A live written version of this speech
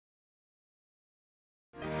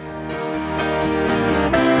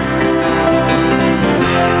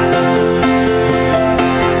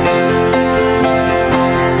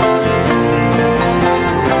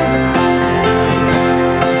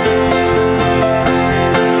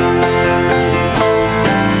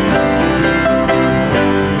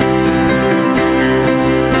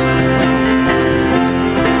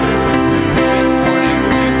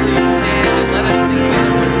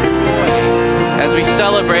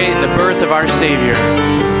celebrate the birth of our Savior.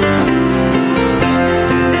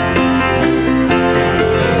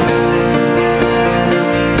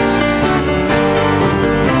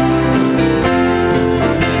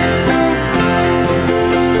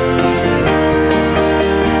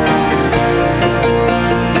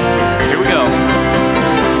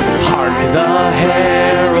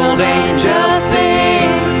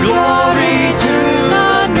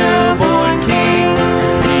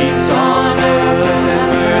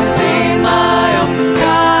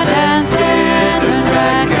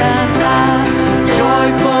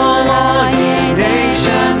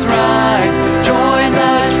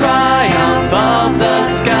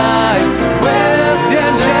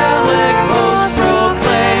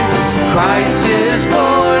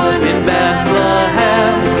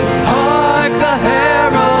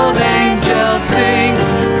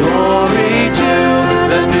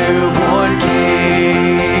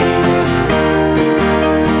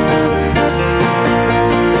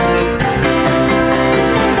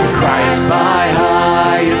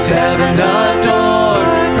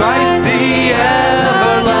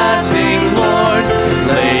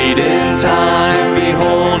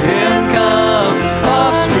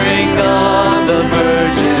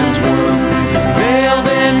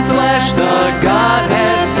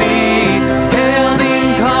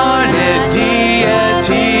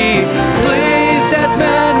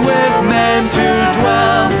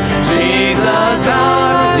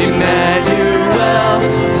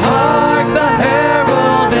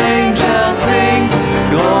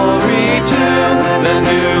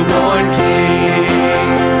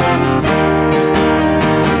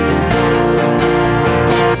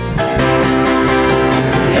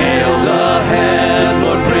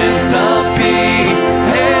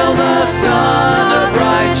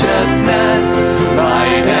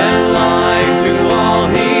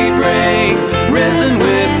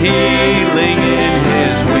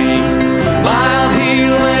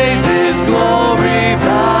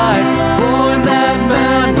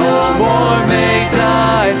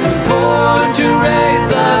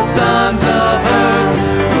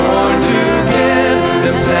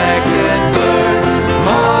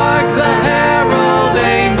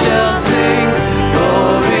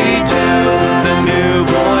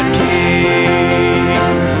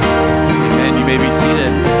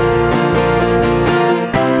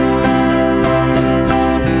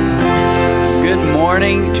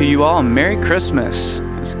 Merry Christmas.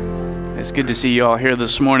 It's good to see you all here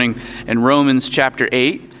this morning. In Romans chapter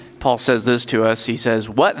 8, Paul says this to us. He says,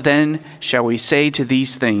 "What then shall we say to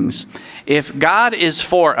these things? If God is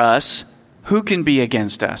for us, who can be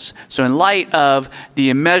against us?" So in light of the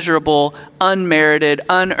immeasurable, unmerited,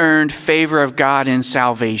 unearned favor of God in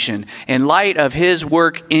salvation, in light of his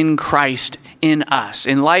work in Christ in us,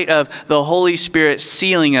 in light of the Holy Spirit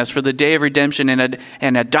sealing us for the day of redemption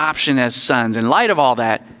and adoption as sons, in light of all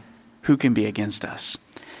that, who can be against us?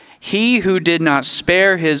 He who did not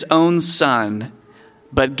spare his own son,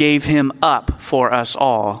 but gave him up for us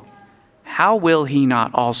all, how will he not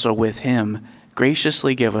also with him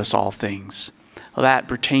graciously give us all things? Well, that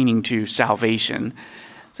pertaining to salvation.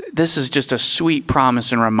 This is just a sweet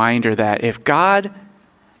promise and reminder that if God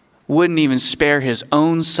wouldn't even spare his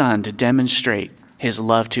own son to demonstrate his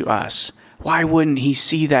love to us, why wouldn't he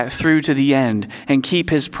see that through to the end and keep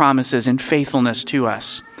his promises and faithfulness to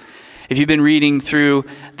us? If you've been reading through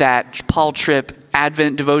that Paul Tripp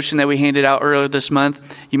Advent devotion that we handed out earlier this month,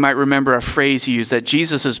 you might remember a phrase he used, that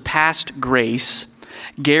Jesus' past grace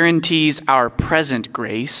guarantees our present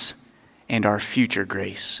grace and our future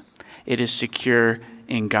grace. It is secure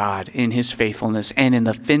in God, in his faithfulness, and in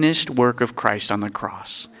the finished work of Christ on the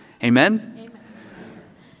cross. Amen? Amen.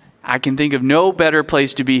 I can think of no better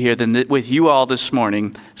place to be here than with you all this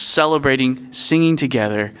morning, celebrating, singing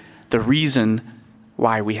together the reason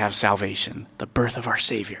why we have salvation, the birth of our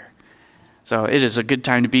Savior. So it is a good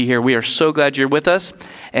time to be here. We are so glad you're with us,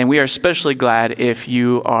 and we are especially glad if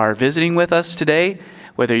you are visiting with us today,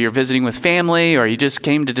 whether you're visiting with family or you just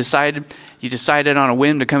decided on a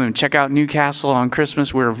whim to come and check out Newcastle on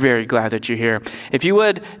Christmas. We're very glad that you're here. If you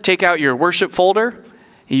would take out your worship folder,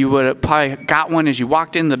 you would have probably got one as you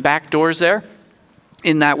walked in the back doors there.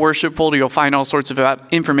 In that worship folder, you'll find all sorts of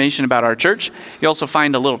information about our church. You'll also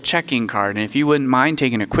find a little checking card. And if you wouldn't mind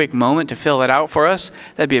taking a quick moment to fill it out for us,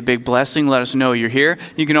 that'd be a big blessing. Let us know you're here.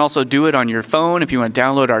 You can also do it on your phone if you want to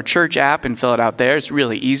download our church app and fill it out there. It's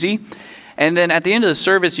really easy. And then at the end of the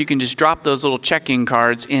service, you can just drop those little checking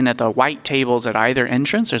cards in at the white tables at either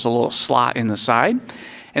entrance. There's a little slot in the side.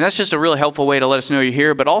 And that's just a really helpful way to let us know you're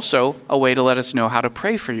here, but also a way to let us know how to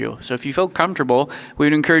pray for you. So if you feel comfortable, we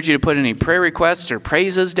would encourage you to put any prayer requests or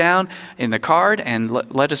praises down in the card and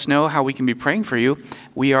let us know how we can be praying for you.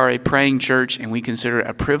 We are a praying church, and we consider it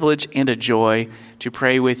a privilege and a joy to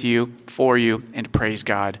pray with you, for you, and to praise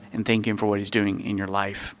God and thank Him for what He's doing in your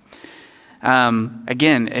life.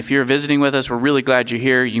 Again, if you're visiting with us, we're really glad you're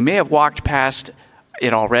here. You may have walked past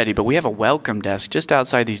it already, but we have a welcome desk just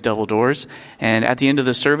outside these double doors. And at the end of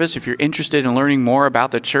the service, if you're interested in learning more about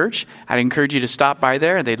the church, I'd encourage you to stop by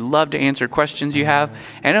there. They'd love to answer questions you have,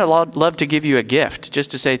 and I'd love to give you a gift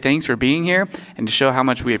just to say thanks for being here and to show how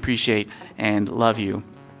much we appreciate and love you.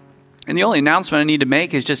 And the only announcement I need to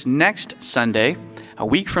make is just next Sunday, a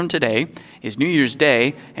week from today, is New Year's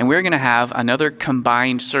Day, and we're going to have another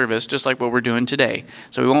combined service, just like what we're doing today.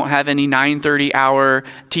 So we won't have any 9:30 hour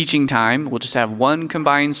teaching time. We'll just have one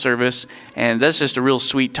combined service, and that's just a real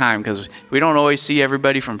sweet time because we don't always see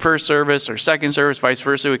everybody from first service or second service, vice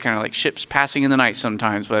versa. We kind of like ships passing in the night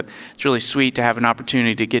sometimes, but it's really sweet to have an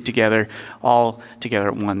opportunity to get together all together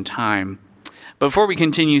at one time. But before we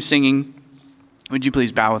continue singing, would you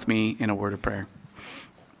please bow with me in a word of prayer?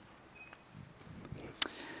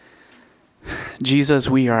 Jesus,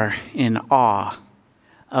 we are in awe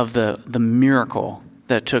of the miracle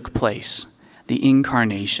that took place, the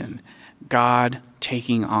incarnation, God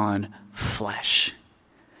taking on flesh.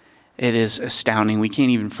 It is astounding. We can't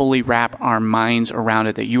even fully wrap our minds around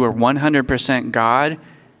it, that you are 100% God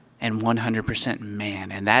and 100%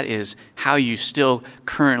 man. And that is how you still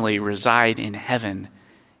currently reside in heaven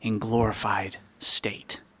in glorified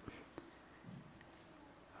state.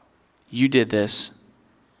 You did this.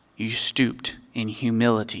 You stooped in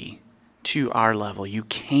humility to our level. You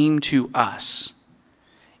came to us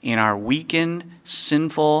in our weakened,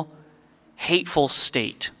 sinful, hateful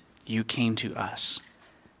state. You came to us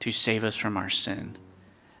to save us from our sin.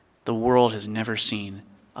 The world has never seen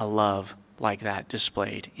a love like that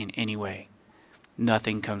displayed in any way.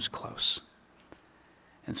 Nothing comes close.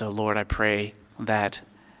 And so, Lord, I pray that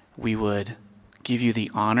we would give you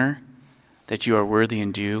the honor that you are worthy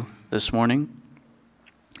and due this morning,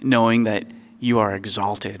 knowing that you are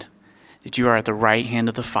exalted, that you are at the right hand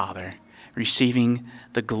of the Father, receiving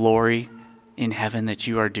the glory in heaven that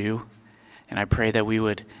you are due. And I pray that we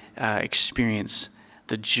would experience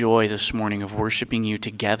the joy this morning of worshiping you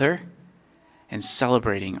together and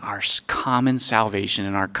celebrating our common salvation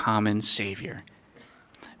and our common Savior.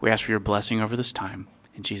 We ask for your blessing over this time.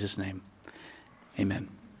 In Jesus' name, amen.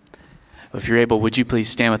 If you're able, would you please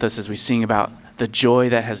stand with us as we sing about the joy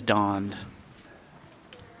that has dawned.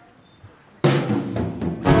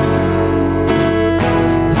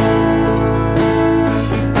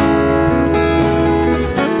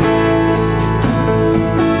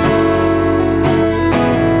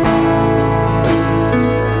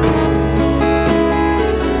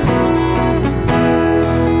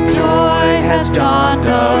 Dawned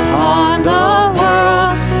upon the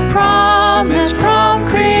world, promised from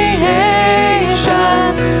creation,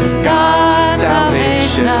 God's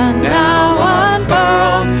salvation now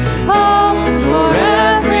unfurled, hope for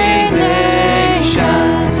every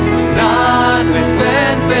nation, not with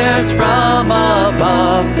fanfares from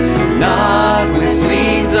above, not with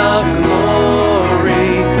scenes of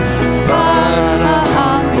glory, but a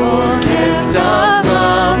humble gift of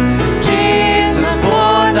love, Jesus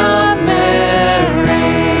born of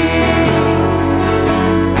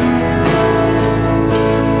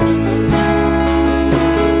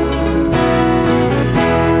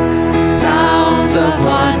of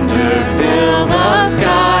wonder fill the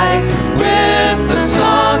sky with the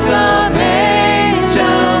songs of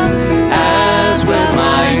angels, as when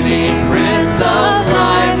mighty Prince of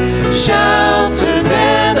Life shelters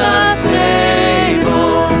in the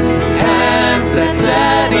stable, hands that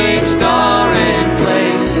set each star in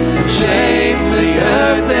place, shape the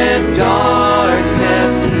earth in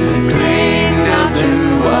darkness, cling down to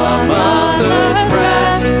a mother's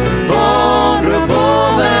breast,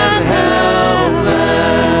 vulnerable and helpless.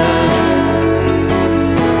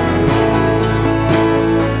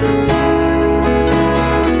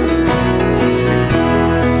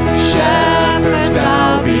 Shepherds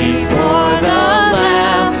bow before the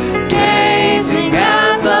Lamb, gazing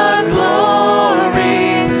at the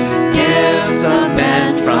glory, gifts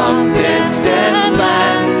unmeant from distant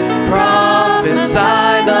lands,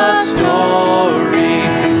 prophesy the story.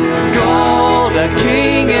 Gold, a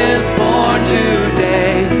king is born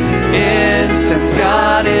today, incense,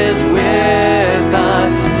 God is with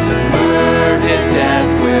us, for his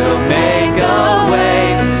death will make a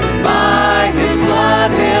way, by his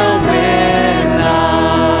blood he'll win us.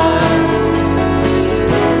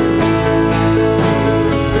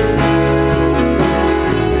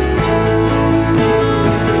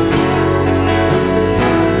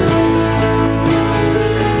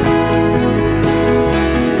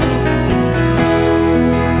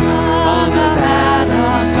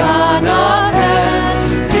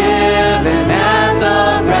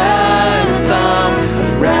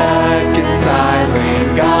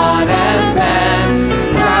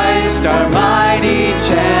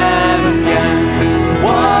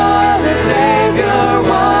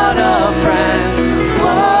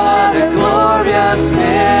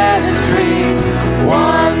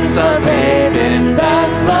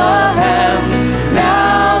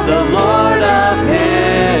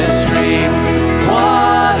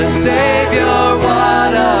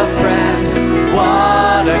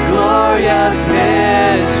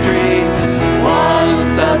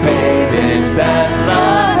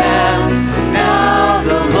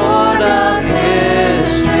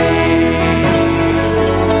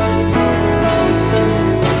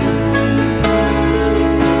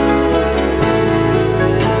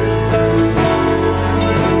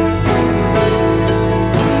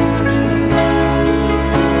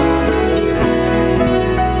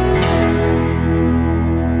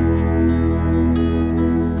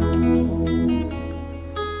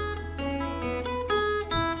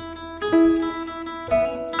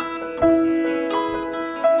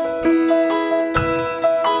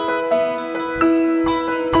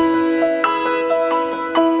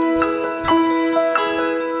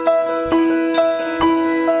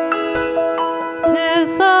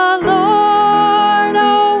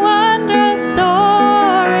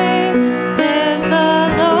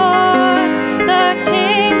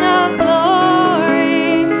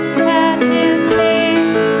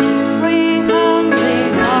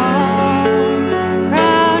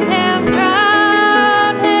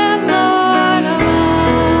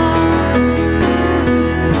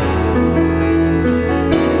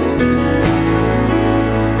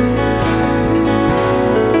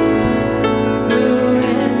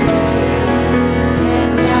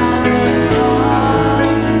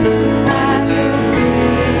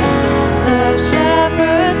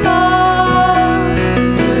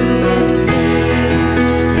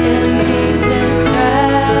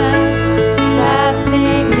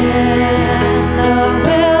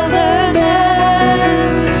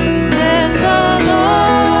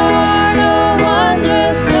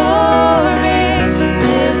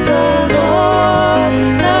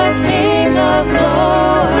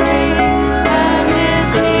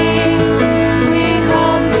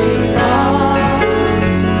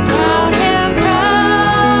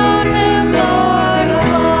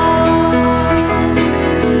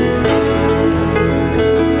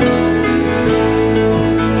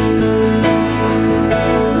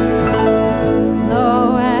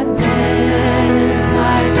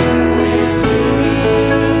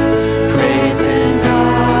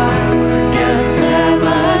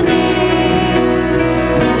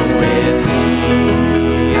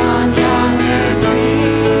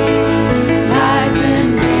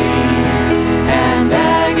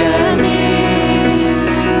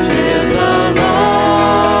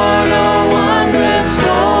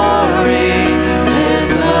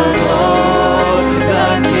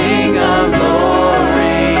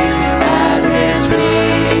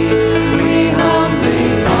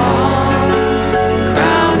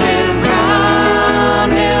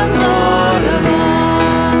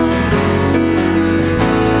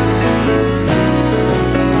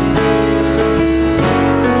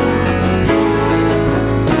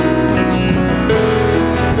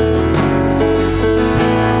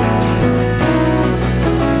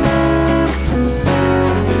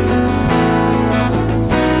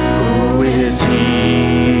 is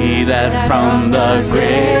he that from the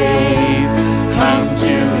grave comes to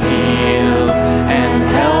heal and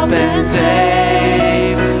help and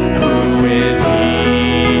save? Who is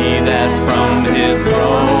he that from his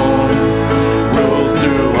throne rules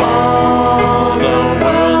through all the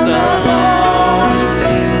world alone?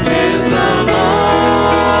 'Tis the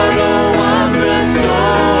Lord, a wondrous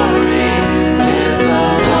story. 'Tis the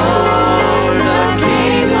Lord, the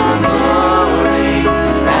King of glory.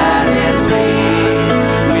 At his feet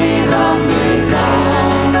we humbly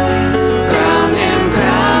come. Crown him,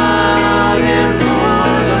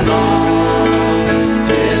 Lord alone.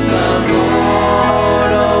 'Tis the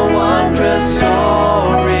Lord, a wondrous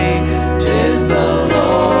story. 'Tis the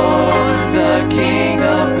Lord, the King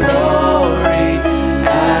of glory.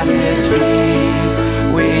 At his feet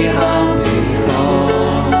we humbly fall.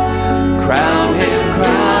 Crown him,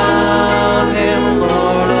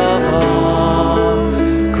 Lord of all.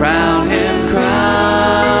 Crown him, Lord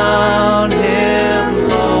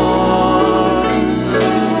of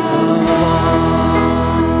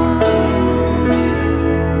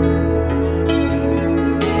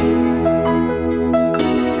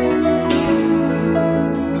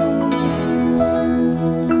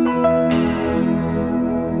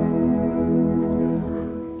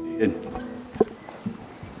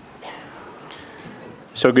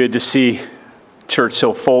So good to see church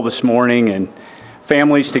so full this morning and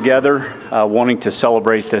families together wanting to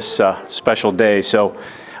celebrate this special day. So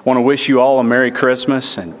I want to wish you all a Merry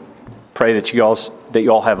Christmas and pray that you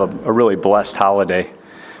all have a really blessed holiday.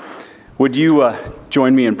 Would you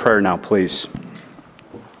join me in prayer now, please?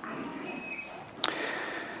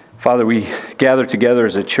 Father, we gather together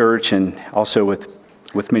as a church and also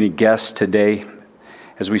with many guests today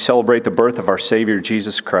as we celebrate the birth of our Savior,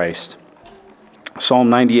 Jesus Christ. Psalm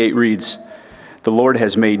 98 reads, "The Lord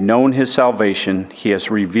has made known his salvation. He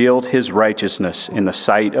has revealed his righteousness in the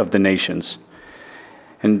sight of the nations."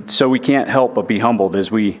 And so we can't help but be humbled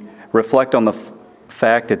as we reflect on the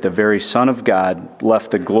fact that the very Son of God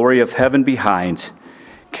left the glory of heaven behind,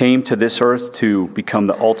 came to this earth to become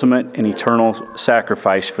the ultimate and eternal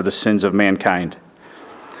sacrifice for the sins of mankind.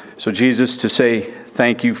 So Jesus, to say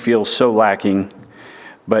thank you feels so lacking.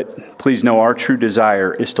 But please know our true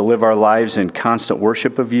desire is to live our lives in constant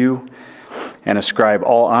worship of you and ascribe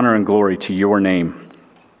all honor and glory to your name.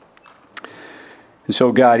 And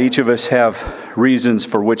so, God, each of us have reasons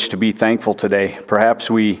for which to be thankful today.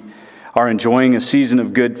 Perhaps we are enjoying a season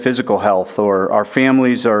of good physical health, or our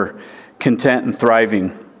families are content and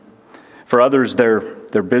thriving. For others, their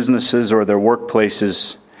businesses or their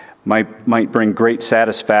workplaces might bring great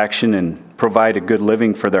satisfaction and provide a good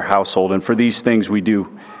living for their household. And for these things we do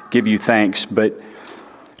give you thanks. But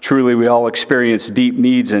truly we all experience deep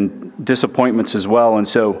needs and disappointments as well. And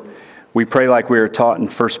so we pray, like we are taught in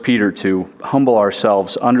 1 Peter, to humble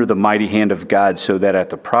ourselves under the mighty hand of God so that at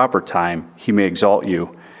the proper time he may exalt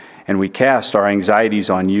you. And we cast our anxieties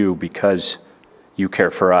on you because you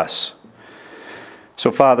care for us. So,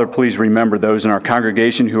 Father, please remember those in our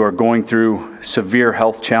congregation who are going through severe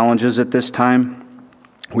health challenges at this time.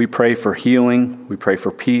 We pray for healing. We pray for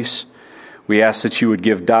peace. We ask that you would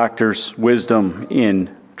give doctors wisdom in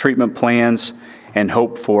treatment plans and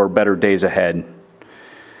hope for better days ahead.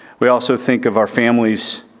 We also think of our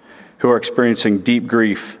families who are experiencing deep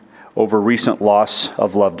grief over recent loss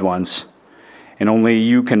of loved ones. And only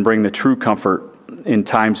you can bring the true comfort in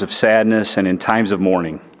times of sadness and in times of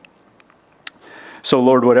mourning. So,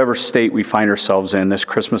 Lord, whatever state we find ourselves in this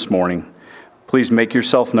Christmas morning, please make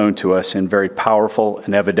yourself known to us in very powerful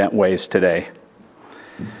and evident ways today.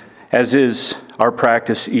 As is our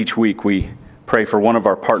practice each week, we pray for one of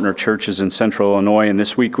our partner churches in Central Illinois, and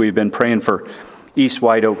this week we've been praying for East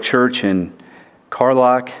White Oak Church in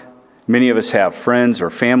Carlock. Many of us have friends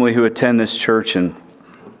or family who attend this church, and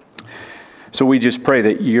so we just pray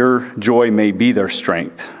that your joy may be their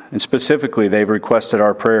strength. And specifically, they've requested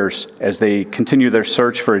our prayers as they continue their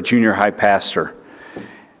search for a junior high pastor.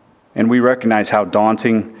 And we recognize how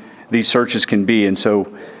daunting these searches can be. And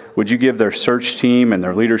so would you give their search team and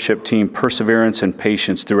their leadership team perseverance and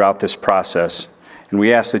patience throughout this process? And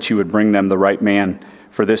we ask that you would bring them the right man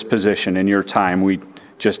for this position in your time. We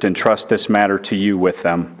just entrust this matter to you with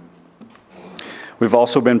them. We've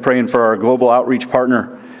also been praying for our global outreach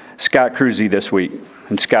partner, Scott Cruzy, this week.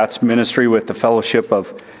 And Scott's ministry with the Fellowship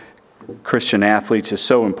of Christian Athletes is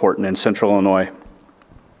so important in Central Illinois.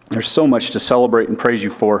 There's so much to celebrate and praise you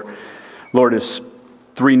for. Lord, as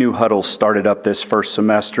 3 new huddles started up this first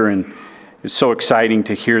semester, and it's so exciting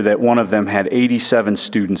to hear that one of them had 87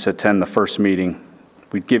 students attend the first meeting.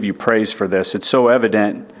 We give you praise for this. It's so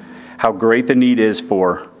evident how great the need is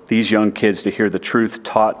for these young kids to hear the truth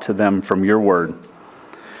taught to them from your word.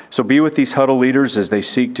 So be with these huddle leaders as they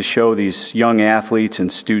seek to show these young athletes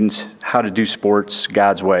and students how to do sports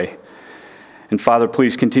God's way. And Father,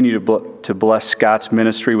 please continue to bless Scott's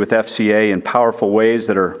ministry with FCA in powerful ways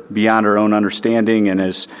that are beyond our own understanding. And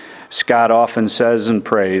as Scott often says and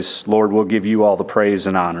prays, Lord, we'll give you all the praise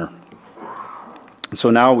and honor. And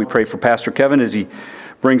so now we pray for Pastor Kevin as he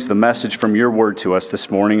brings the message from your word to us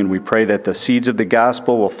this morning, and we pray that the seeds of the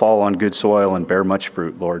gospel will fall on good soil and bear much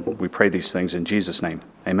fruit, Lord. We pray these things in Jesus' name.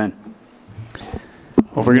 Amen.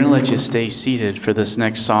 Well, we're going to let you stay seated for this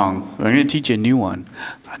next song. We're going to teach you a new one.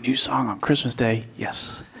 A new song on Christmas Day?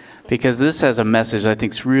 Yes. Because this has a message I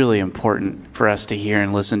think is really important for us to hear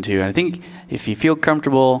and listen to. And I think if you feel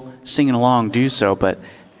comfortable singing along, do so. But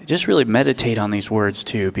just really meditate on these words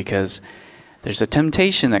too, because there's a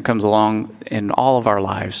temptation that comes along in all of our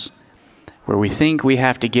lives where we think we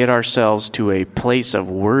have to get ourselves to a place of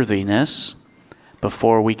worthiness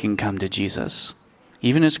before we can come to Jesus.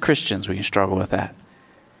 Even as Christians, we can struggle with that.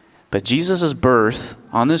 But Jesus' birth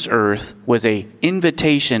on this earth was an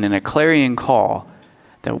invitation and a clarion call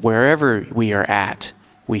that wherever we are at,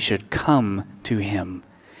 we should come to him.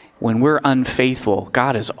 When we're unfaithful,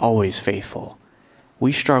 God is always faithful.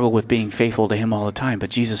 We struggle with being faithful to him all the time, but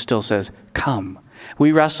Jesus still says, come.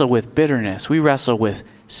 We wrestle with bitterness. We wrestle with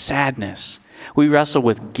sadness. We wrestle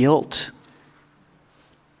with guilt.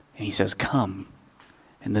 And he says, come.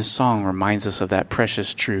 And this song reminds us of that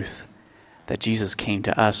precious truth that Jesus came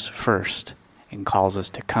to us first and calls us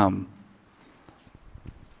to come.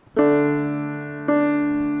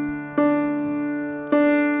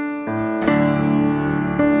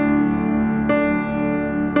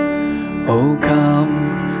 Oh,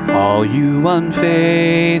 come, all you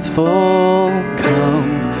unfaithful, come,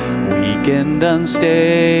 weak and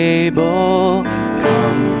unstable,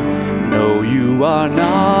 come, know you are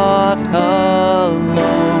not alone.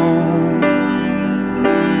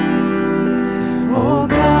 Oh,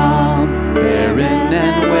 come, barren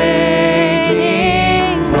and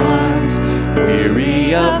waiting ones,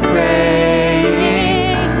 weary of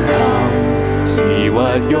praying, come, see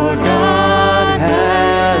what your God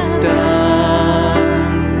has done.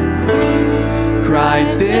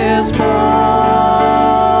 Christ is born,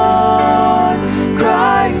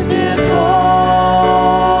 Christ is born,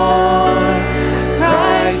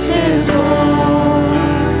 Christ is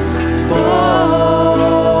born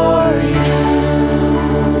for you.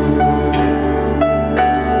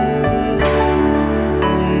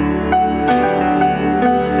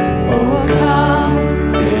 Oh, come,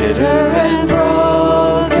 bitter and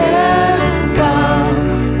broken,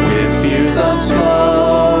 come, with fears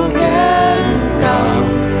unspoken,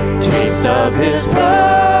 taste of his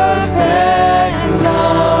perfect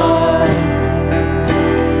love.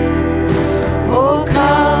 Oh,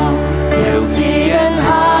 come, guilty and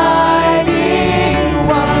hiding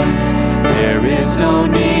ones, there is no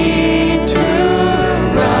need to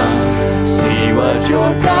run. See what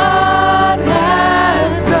your God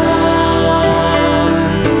has done.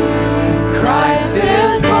 Christ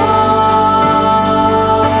is born,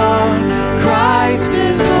 Christ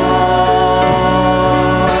is born,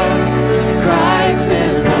 Christ is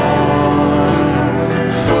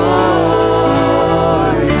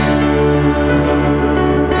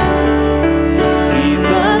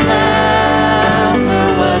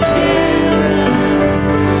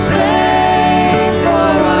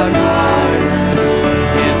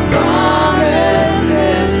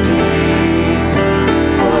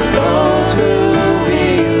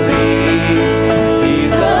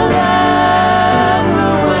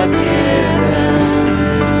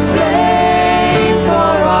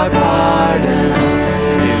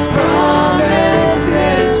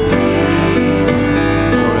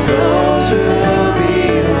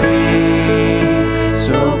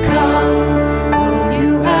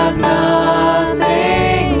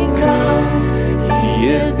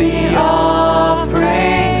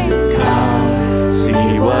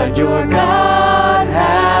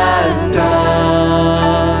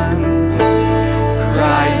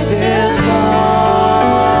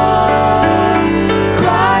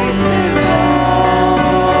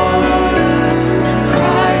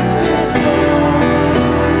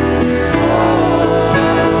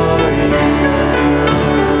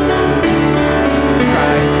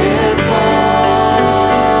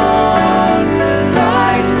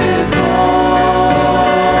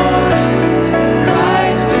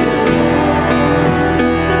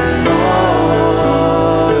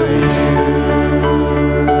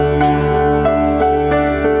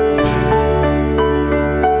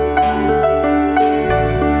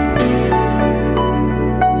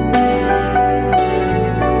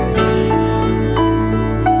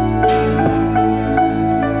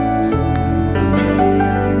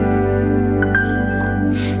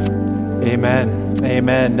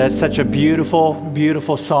Amen. That's such a beautiful,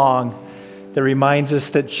 beautiful song that reminds us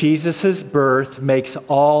that Jesus' birth makes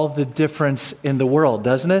all the difference in the world,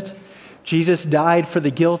 doesn't it? Jesus died for the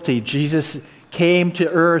guilty. Jesus came to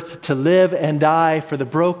earth to live and die for the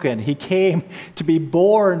broken. He came to be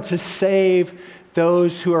born to save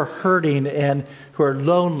those who are hurting and who are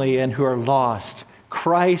lonely and who are lost.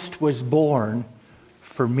 Christ was born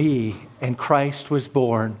for me, and Christ was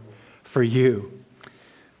born for you.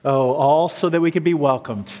 Oh, all so that we could be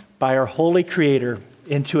welcomed by our holy Creator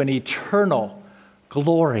into an eternal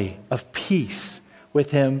glory of peace with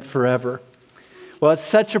Him forever. Well, it's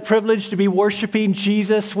such a privilege to be worshiping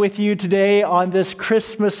Jesus with you today on this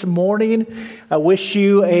Christmas morning. I wish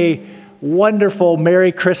you a wonderful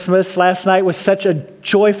Merry Christmas. Last night was such a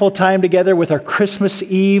joyful time together with our Christmas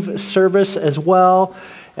Eve service as well.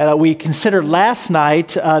 We considered last night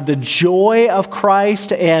the joy of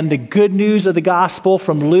Christ and the good news of the gospel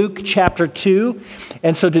from Luke chapter 2.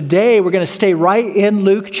 And so today we're going to stay right in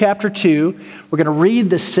Luke chapter 2. We're going to read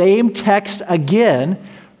the same text again.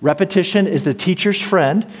 Repetition is the teacher's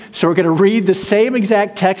friend. So we're going to read the same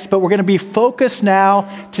exact text, but we're going to be focused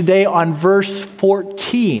now today on verse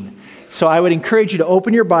 14. So I would encourage you to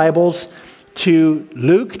open your Bibles to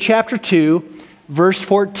Luke chapter 2, verse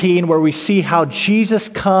 14, where we see how Jesus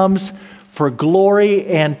comes for glory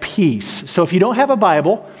and peace. So if you don't have a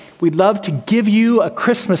Bible, we'd love to give you a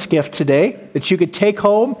Christmas gift today that you could take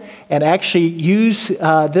home and actually use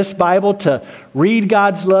this Bible to read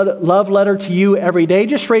God's love letter to you every day.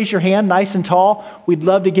 Just raise your hand nice and tall. We'd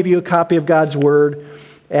love to give you a copy of God's Word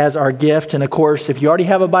as our gift. And of course, if you already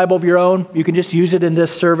have a Bible of your own, you can just use it in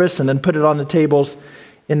this service and then put it on the tables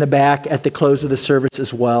in the back at the close of the service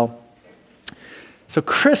as well. So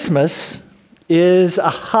Christmas is a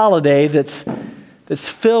holiday that's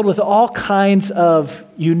filled with all kinds of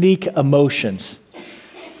unique emotions.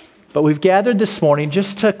 But we've gathered this morning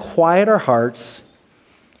just to quiet our hearts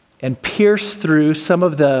and pierce through some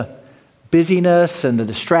of the busyness and the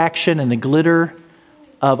distraction and the glitter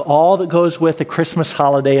of all that goes with the Christmas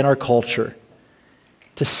holiday in our culture,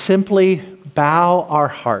 to simply bow our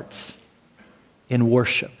hearts in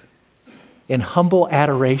worship, in humble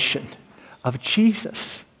adoration of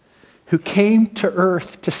Jesus, who came to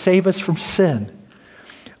earth to save us from sin.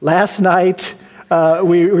 Last night,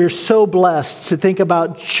 we were so blessed to think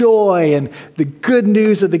about joy and the good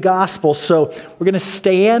news of the gospel. So we're going to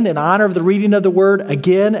stand in honor of the reading of the word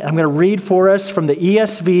again. I'm going to read for us from the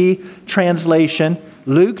ESV translation,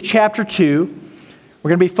 Luke chapter 2. We're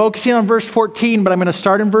going to be focusing on verse 14, but I'm going to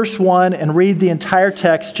start in verse 1 and read the entire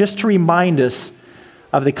text just to remind us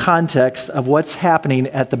of the context of what's happening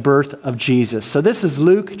at the birth of Jesus. So this is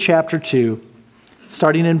Luke chapter 2,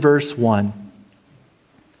 starting in verse 1.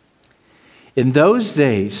 In those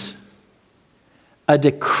days, a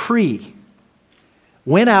decree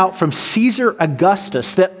went out from Caesar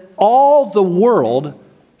Augustus that all the world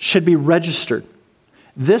should be registered.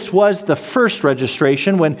 This was the first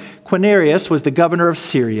registration when Quirinius was the governor of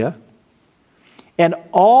Syria, and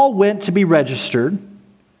all went to be registered,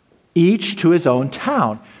 each to his own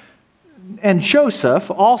town. And Joseph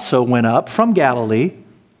also went up from Galilee,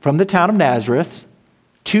 from the town of Nazareth,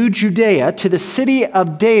 to Judea, to the city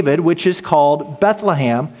of David, which is called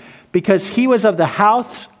Bethlehem, because he was of the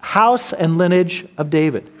house and lineage of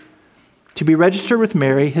David, to be registered with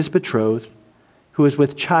Mary, his betrothed, who was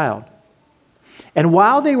with child. And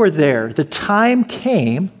while they were there, the time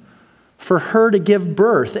came for her to give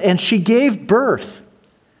birth, and she gave birth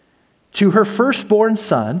to her firstborn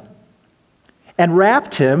son, and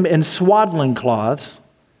wrapped him in swaddling cloths,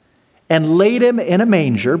 and laid him in a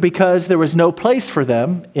manger, because there was no place for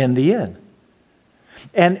them in the inn.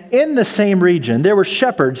 And in the same region there were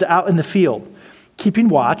shepherds out in the field, keeping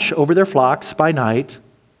watch over their flocks by night.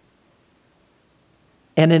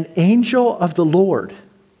 And an angel of the Lord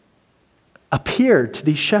appeared to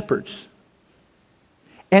these shepherds,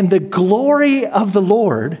 and the glory of the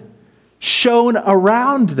Lord shone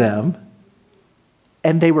around them,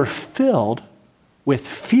 and they were filled with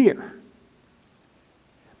fear.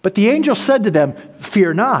 But the angel said to them,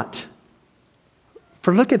 "Fear not,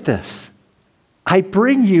 for look at this. I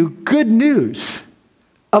bring you good news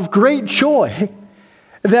of great joy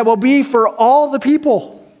that will be for all the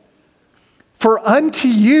people. For unto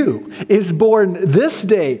you is born this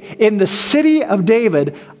day in the city of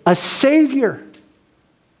David a Savior,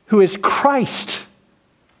 who is Christ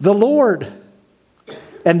the Lord.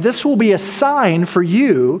 And this will be a sign for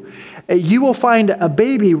you. You will find a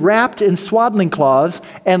baby wrapped in swaddling cloths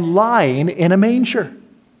and lying in a manger."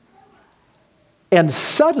 And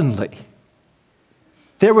suddenly,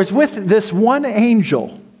 there was with this one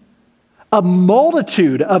angel a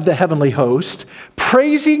multitude of the heavenly host,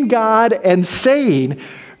 praising God and saying,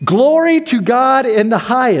 "Glory to God in the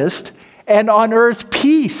highest, and on earth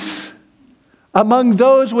peace among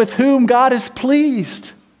those with whom God is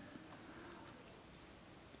pleased."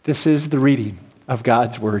 This is the reading of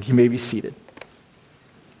God's word. You may be seated.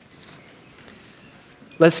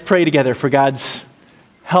 Let's pray together for God's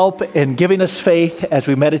help in giving us faith as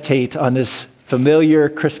we meditate on this familiar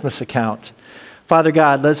Christmas account. Father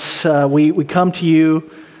God, we come to you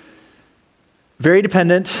very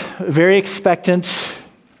dependent, very expectant,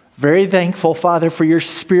 very thankful, Father, for your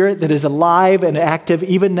Spirit that is alive and active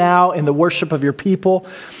even now in the worship of your people.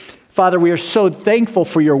 Father, we are so thankful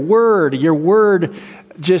for your word. Your word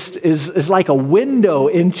just is like a window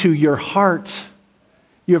into your heart.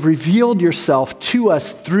 You have revealed yourself to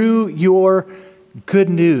us through your good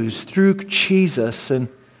news, through Jesus. And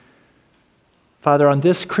Father, on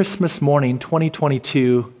this Christmas morning,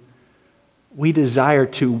 2022, we desire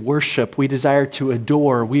to worship, we desire to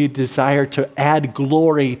adore, we desire to add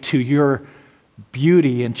glory to your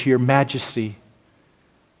beauty and to your majesty.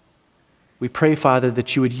 We pray, Father,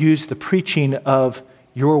 that you would use the preaching of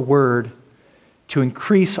your word to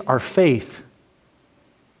increase our faith,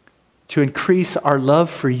 to increase our love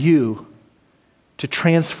for you, to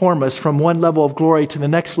transform us from one level of glory to the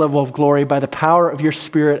next level of glory by the power of your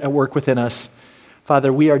Spirit at work within us.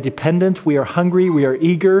 Father, we are dependent, we are hungry, we are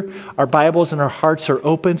eager. Our Bibles and our hearts are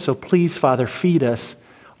open, so please, Father, feed us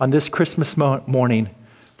on this Christmas morning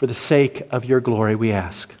for the sake of your glory, we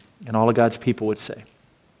ask. And all of God's people would say,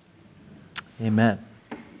 amen.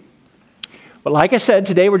 But like I said,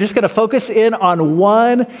 today we're just going to focus in on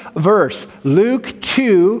one verse, Luke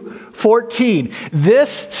 2:14.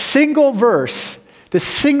 This single verse, this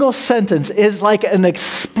single sentence is like an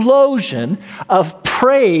explosion of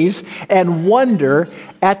praise and wonder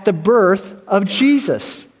at the birth of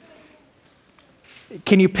Jesus.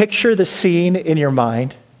 Can you picture the scene in your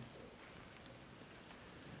mind?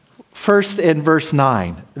 First, in verse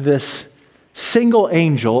 9, this single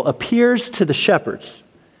angel appears to the shepherds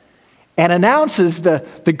and announces the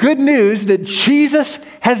good news that Jesus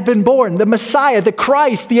has been born. The Messiah, the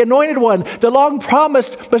Christ, the Anointed One, the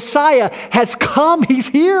long-promised Messiah has come. He's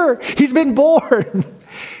here. He's been born.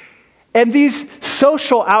 And these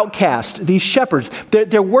social outcasts, these shepherds,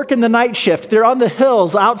 they're working the night shift. They're on the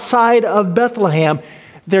hills outside of Bethlehem.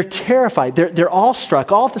 They're terrified. They're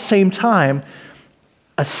awestruck all at the same time.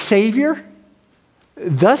 A Savior,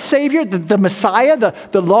 the Messiah,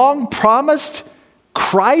 the long-promised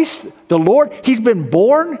Christ, the Lord, he's been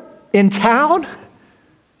born in town.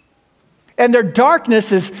 And their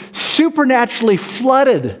darkness is supernaturally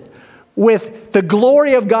flooded with the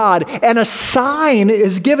glory of God. And a sign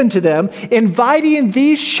is given to them, inviting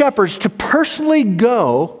these shepherds to personally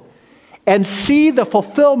go and see the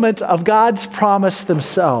fulfillment of God's promise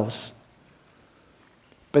themselves.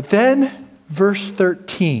 But then, verse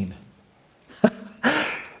 13,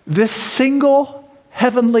 this single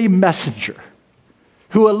heavenly messenger,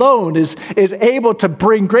 who alone is able to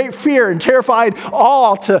bring great fear and terrified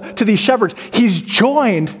awe to these shepherds, he's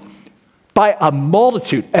joined by a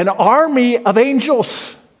multitude, an army of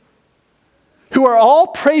angels who are all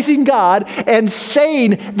praising God and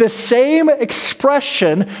saying the same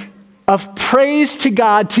expression of praise to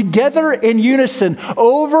God together in unison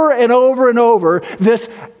over and over and over. This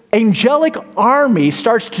angelic army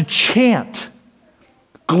starts to chant,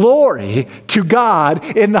 "Glory to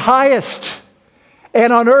God in the highest,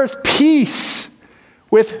 and on earth peace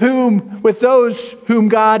with those whom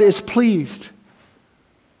God is pleased."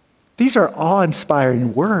 These are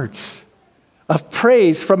awe-inspiring words of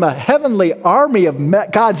praise from a heavenly army of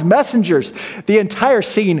God's messengers. The entire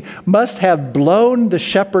scene must have blown the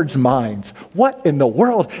shepherds' minds. What in the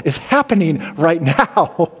world is happening right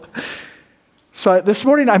now? So this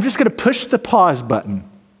morning, I'm just going to push the pause button.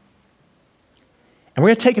 And we're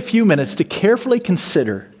going to take a few minutes to carefully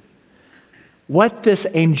consider what this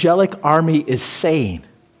angelic army is saying.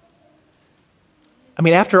 I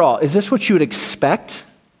mean, after all, is this what you would expect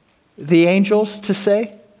the angels to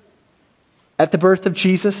say at the birth of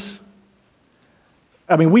Jesus?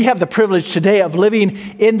 I mean, we have the privilege today of living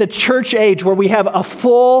in the church age where we have a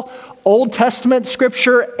full Old Testament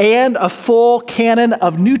scripture and a full canon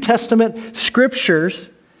of New Testament scriptures.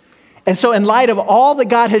 And so in light of all that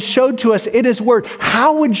God has showed to us in his word,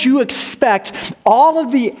 how would you expect all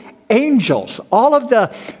of the angels, all of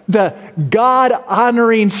the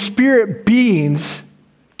God-honoring spirit beings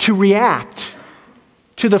to react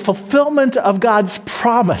to the fulfillment of God's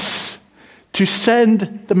promise to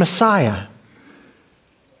send the Messiah?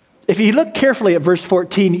 If you look carefully at verse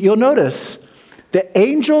 14, you'll notice the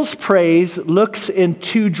angel's praise looks in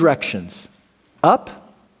two directions.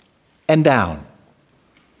 up and down.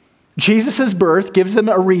 Jesus' birth gives them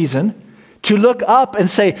a reason to look up and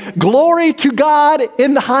say, glory to God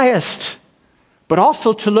in the highest, but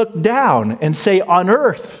also to look down and say, on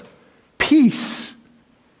earth, peace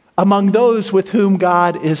among those with whom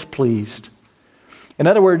God is pleased. In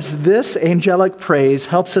other words, this angelic praise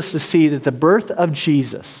helps us to see that the birth of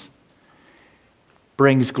Jesus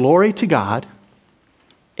brings glory to God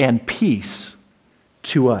and peace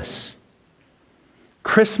to us.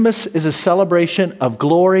 Christmas is a celebration of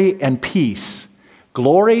glory and peace.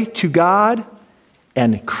 Glory to God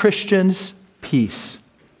and Christians' peace.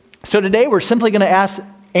 So today we're simply going to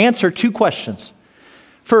answer two questions.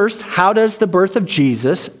 First, how does the birth of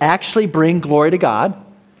Jesus actually bring glory to God?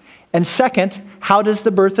 And second, how does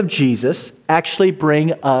the birth of Jesus actually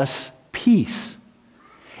bring us peace?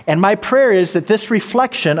 And my prayer is that this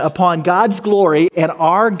reflection upon God's glory and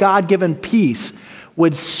our God-given peace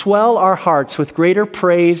would swell our hearts with greater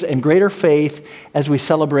praise and greater faith as we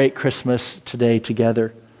celebrate Christmas today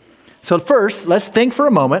together. So first, let's think for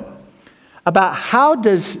a moment about how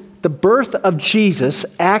does the birth of Jesus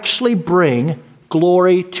actually bring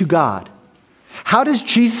glory to God? How does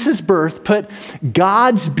Jesus' birth put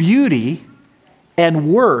God's beauty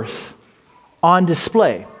and worth on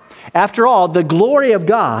display? After all, the glory of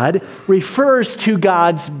God refers to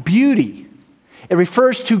God's beauty. It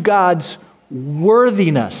refers to God's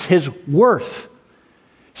worthiness, His worth.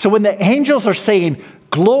 So when the angels are saying,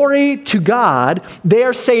 glory to God, they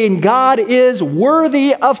are saying God is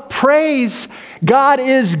worthy of praise. God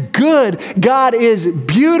is good. God is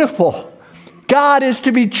beautiful. God is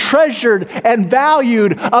to be treasured and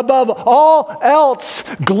valued above all else.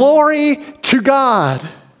 Glory to God.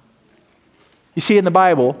 You see, in the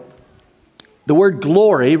Bible, the word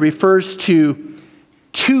glory refers to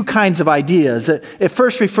two kinds of ideas. It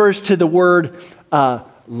first refers to the word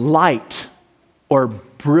light or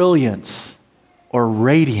brilliance or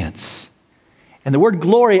radiance. And the word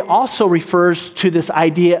glory also refers to this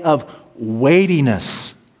idea of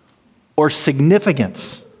weightiness or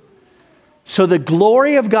significance. So the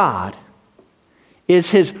glory of God is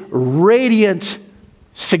His radiant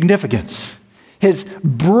significance, His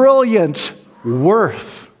brilliant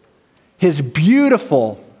worth, His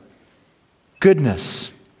beautiful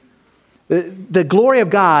goodness. The glory of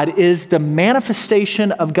God is the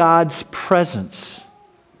manifestation of God's presence.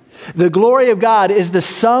 The glory of God is the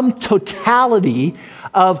sum totality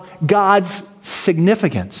of God's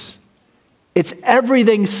significance. It's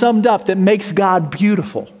everything summed up that makes God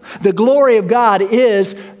beautiful. The glory of God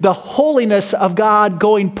is the holiness of God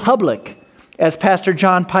going public, as Pastor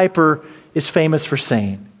John Piper is famous for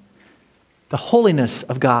saying. The holiness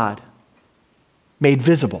of God made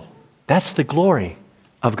visible. That's the glory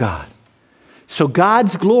of God. So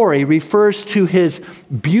God's glory refers to His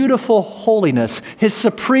beautiful holiness, His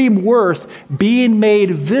supreme worth being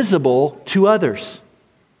made visible to others.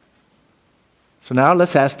 So now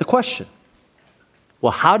let's ask the question.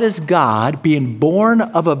 Well, how does God, being born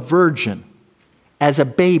of a virgin as a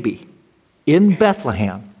baby in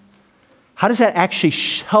Bethlehem, how does that actually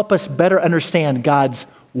help us better understand God's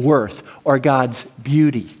worth or God's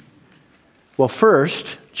beauty? Well,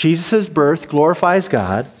 first, Jesus' birth glorifies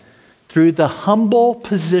God through the humble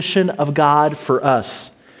position of God for us.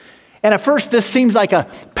 And at first, this seems like a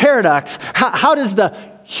paradox. How does the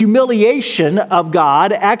humiliation of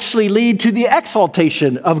God actually lead to the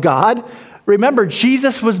exaltation of God? Remember,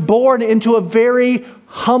 Jesus was born into a very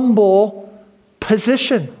humble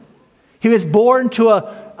position. He was born to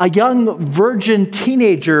a young virgin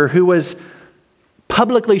teenager who was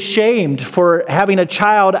publicly shamed for having a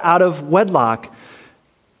child out of wedlock.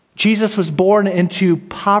 Jesus was born into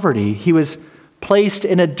poverty. He was placed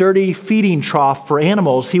in a dirty feeding trough for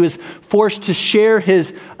animals. He was forced to share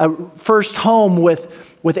his first home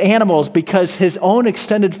with animals because his own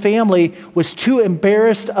extended family was too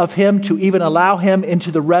embarrassed of him to even allow him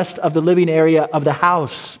into the rest of the living area of the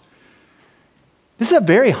house. This is a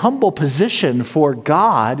very humble position for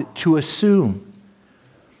God to assume.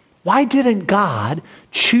 Why didn't God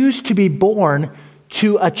choose to be born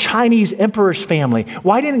to a Chinese emperor's family?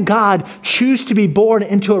 Why didn't God choose to be born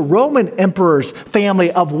into a Roman emperor's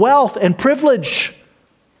family of wealth and privilege?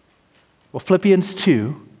 Well, Philippians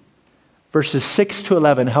 2, verses 6 to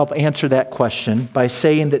 11 help answer that question by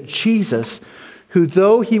saying that Jesus, who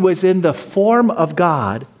though He was in the form of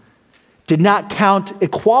God, did not count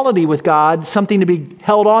equality with God something to be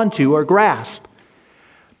held on to or grasped.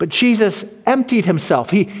 But Jesus emptied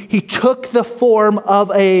Himself. He took the form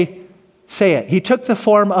of He took the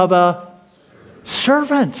form of a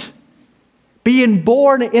servant, being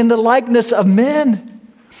born in the likeness of men.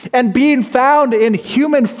 And being found in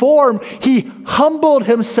human form, he humbled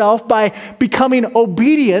himself by becoming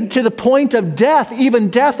obedient to the point of death, even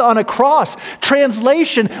death on a cross.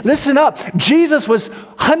 Translation, listen up, Jesus was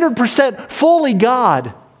 100% fully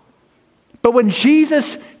God. But when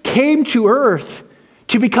Jesus came to earth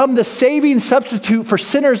to become the saving substitute for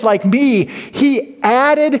sinners like me, he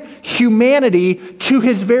added humanity to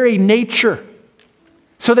his very nature.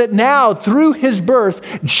 So that now, through his birth,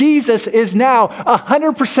 Jesus is now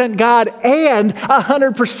 100% God and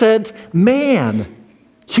 100% man,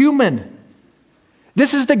 human.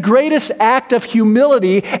 This is the greatest act of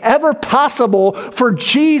humility ever possible for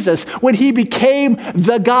Jesus when he became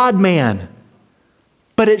the God-man.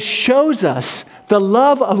 But it shows us the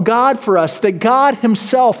love of God for us, that God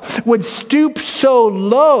himself would stoop so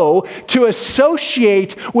low to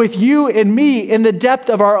associate with you and me in the depth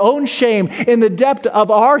of our own shame, in the depth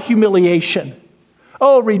of our humiliation.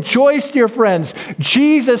 Oh, rejoice, dear friends.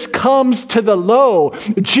 Jesus comes to the low.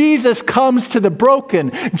 Jesus comes to the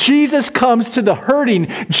broken. Jesus comes to the hurting.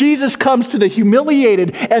 Jesus comes to the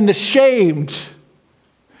humiliated and the shamed.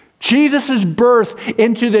 Jesus' birth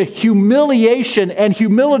into the humiliation and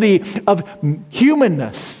humility of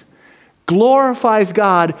humanness glorifies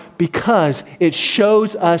God because it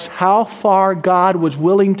shows us how far God was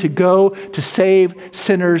willing to go to save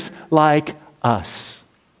sinners like us.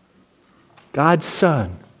 God's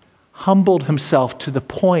Son humbled himself to the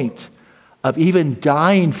point of even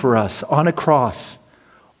dying for us on a cross,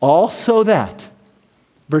 all so that,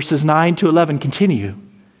 verses 9 to 11 continue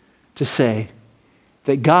to say,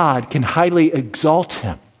 that God can highly exalt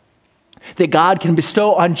him, that God can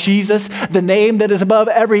bestow on Jesus the name that is above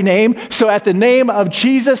every name. So at the name of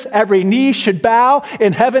Jesus, every knee should bow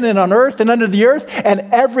in heaven and on earth and under the earth, and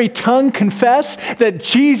every tongue confess that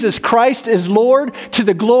Jesus Christ is Lord, to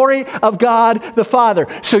the glory of God the Father.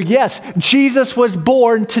 So yes, Jesus was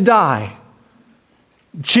born to die.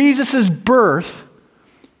 Jesus' birth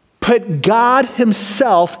put God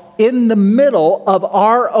himself in the middle of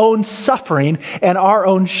our own suffering and our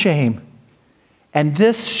own shame. And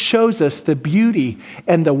this shows us the beauty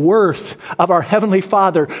and the worth of our Heavenly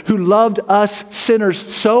Father, who loved us sinners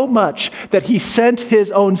so much that he sent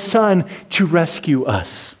his own Son to rescue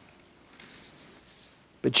us.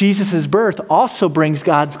 But Jesus' birth also brings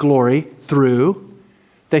God's glory through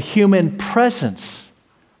the human presence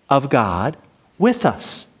of God with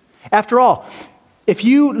us. After all, if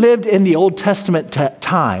you lived in the Old Testament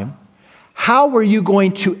time, how were you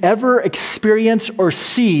going to ever experience or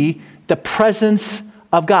see the presence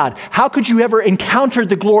of God? How could you ever encounter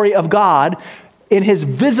the glory of God in his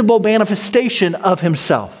visible manifestation of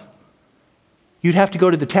himself? You'd have to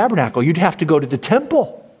go to the tabernacle. You'd have to go to the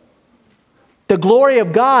temple. The glory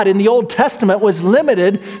of God in the Old Testament was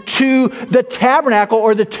limited to the tabernacle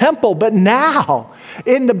or the temple. But now,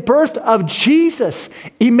 in the birth of Jesus,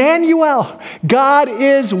 Emmanuel, God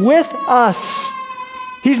is with us.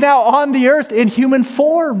 He's now on the earth in human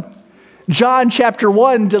form. John chapter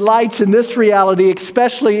 1 delights in this reality,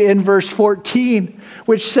 especially in verse 14,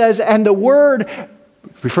 which says, and the Word,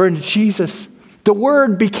 referring to Jesus, the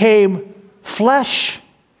Word became flesh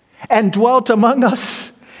and dwelt among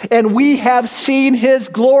us. And we have seen his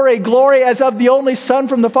glory, glory as of the only Son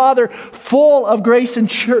from the Father, full of grace and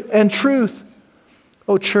truth.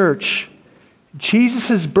 Oh, church,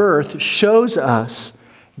 Jesus' birth shows us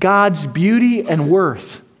God's beauty and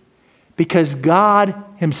worth because God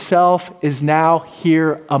himself is now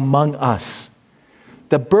here among us.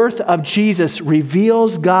 The birth of Jesus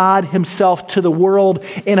reveals God himself to the world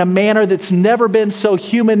in a manner that's never been so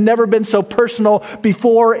human, never been so personal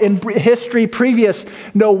before in history previous.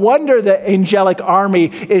 No wonder the angelic army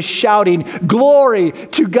is shouting, "Glory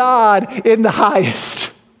to God in the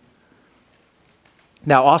highest."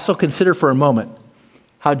 Now also consider for a moment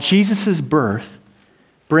how Jesus' birth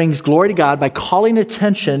brings glory to God by calling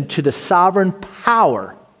attention to the sovereign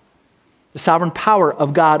power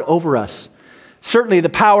of God over us. Certainly the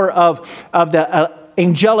power of the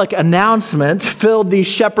angelic announcement filled these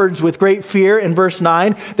shepherds with great fear in verse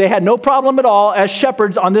 9. They had no problem at all as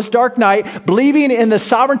shepherds on this dark night, believing in the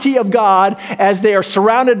sovereignty of God as they are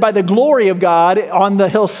surrounded by the glory of God on the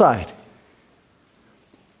hillside.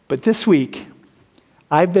 But this week,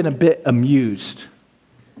 I've been a bit amused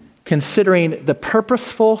considering the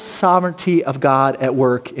purposeful sovereignty of God at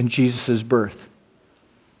work in Jesus' birth.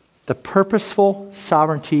 The purposeful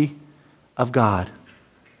sovereignty of God,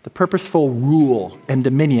 the purposeful rule and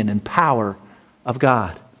dominion and power of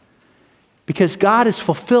God. Because God is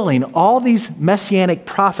fulfilling all these messianic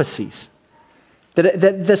prophecies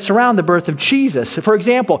that surround the birth of Jesus. For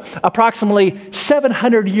example, approximately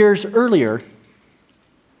 700 years earlier,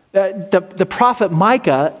 The prophet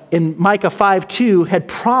Micah in Micah 5:2 had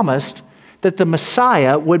promised that the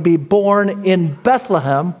Messiah would be born in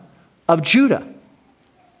Bethlehem of Judah.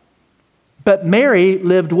 But Mary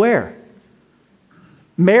lived where?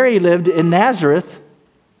 Mary lived in Nazareth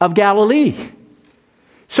of Galilee.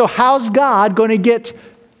 So how's God going to get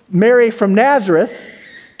Mary from Nazareth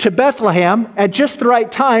to Bethlehem at just the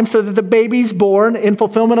right time so that the baby's born in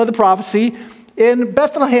fulfillment of the prophecy in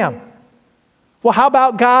Bethlehem? Well, how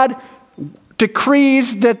about God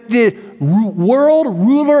decrees that the world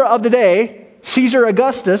ruler of the day, Caesar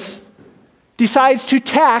Augustus, decides to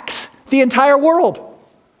tax the entire world?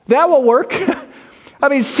 That will work. I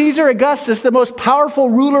mean, Caesar Augustus, the most powerful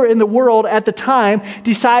ruler in the world at the time,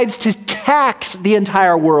 decides to tax the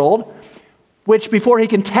entire world, which before he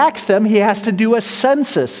can tax them, he has to do a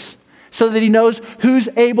census so that he knows who's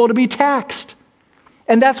able to be taxed.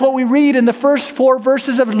 And that's what we read in the first 4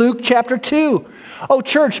 verses of Luke chapter 2. Oh,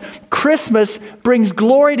 church, Christmas brings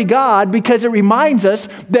glory to God because it reminds us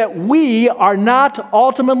that we are not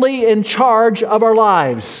ultimately in charge of our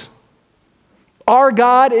lives. Our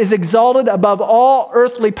God is exalted above all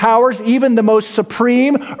earthly powers, even the most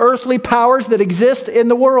supreme earthly powers that exist in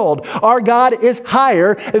the world. Our God is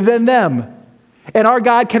higher than them. And our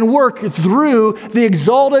God can work through the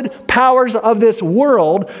exalted powers of this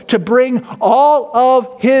world to bring all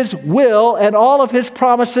of His will and all of His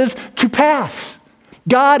promises to pass.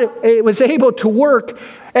 God was able to work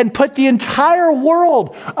and put the entire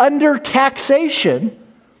world under taxation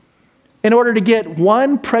in order to get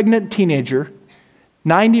one pregnant teenager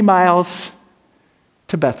 90 miles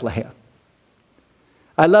to Bethlehem.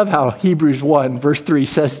 I love how Hebrews 1 verse 3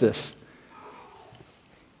 says this.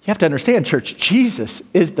 You have to understand, church, Jesus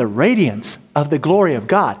is the radiance of the glory of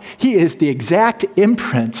God. He is the exact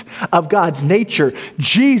imprint of God's nature.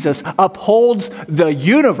 Jesus upholds the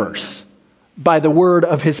universe by the word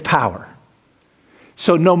of His power.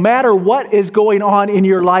 So no matter what is going on in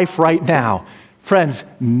your life right now, friends,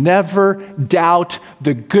 never doubt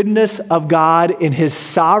the goodness of God in His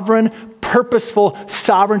sovereign, purposeful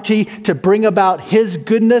sovereignty to bring about His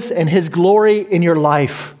goodness and His glory in your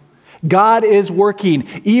life. God is working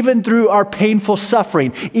even through our painful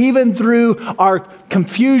suffering, even through our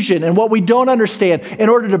confusion and what we don't understand in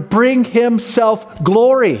order to bring Himself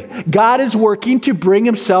glory. God is working to bring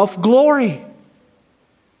Himself glory,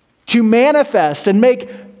 to manifest and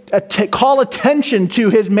call attention to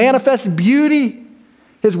His manifest beauty,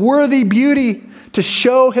 His worthy beauty, to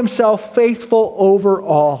show Himself faithful over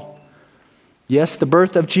all. Yes, the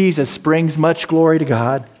birth of Jesus brings much glory to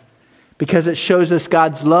God because it shows us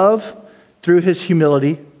God's love through His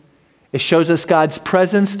humility. It shows us God's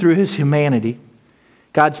presence through His humanity,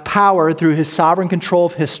 God's power through His sovereign control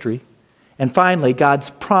of history, and finally,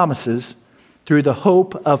 God's promises through the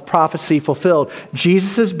hope of prophecy fulfilled.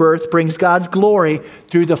 Jesus' birth brings God's glory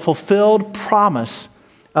through the fulfilled promise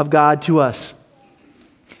of God to us.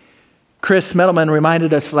 Chris Mettleman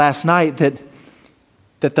reminded us last night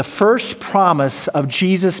that the first promise of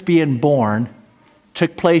Jesus being born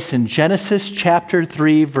took place in Genesis chapter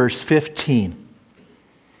 3, verse 15.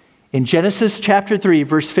 In Genesis chapter 3,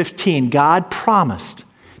 verse 15, God promised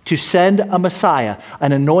to send a Messiah,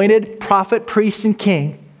 an anointed prophet, priest, and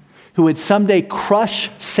king who would someday crush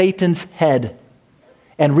Satan's head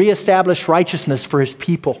and reestablish righteousness for His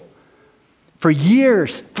people. For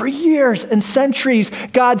years and centuries,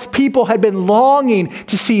 God's people had been longing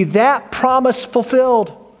to see that promise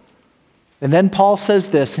fulfilled. And then Paul says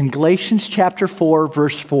this in Galatians chapter 4,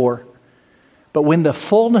 verse 4. But when the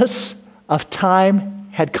fullness of time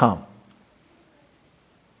had come,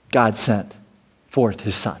 God sent forth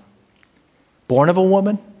His Son, born of a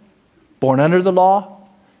woman, born under the law,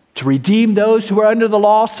 to redeem those who are under the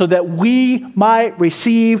law so that we might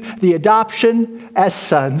receive the adoption as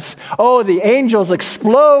sons. Oh, the angels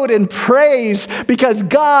explode in praise because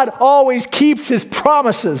God always keeps His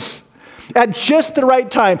promises. At just the right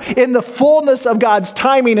time, in the fullness of God's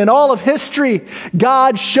timing in all of history,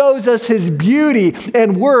 God shows us His beauty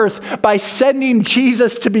and worth by sending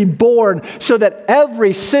Jesus to be born so that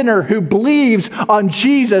every sinner who believes on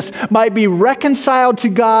Jesus might be reconciled to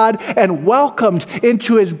God and welcomed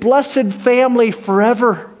into His blessed family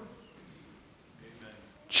forever.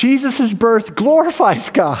 Jesus' birth glorifies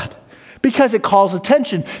God, because it calls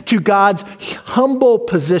attention to God's humble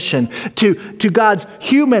position, to God's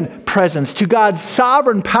human presence, to God's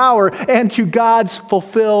sovereign power, and to God's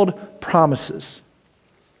fulfilled promises.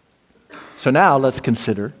 So now let's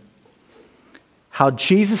consider how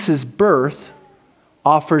Jesus' birth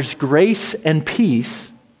offers grace and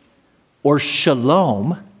peace, or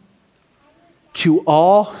shalom, to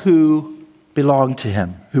all who belong to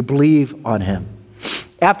Him, who believe on Him.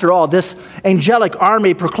 After all, this angelic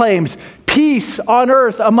army proclaims peace on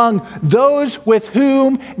earth among those with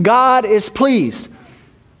whom God is pleased.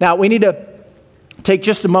 Now, we need to take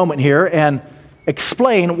just a moment here and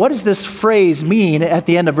explain what does this phrase mean at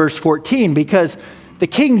the end of verse 14, because the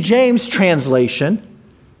King James translation,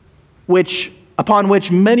 upon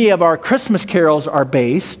which many of our Christmas carols are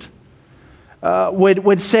based,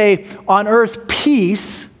 would say, on earth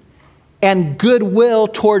peace and goodwill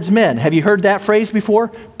towards men. Have you heard that phrase before?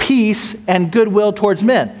 Peace and goodwill towards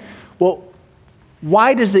men. Well,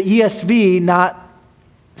 why does the ESV not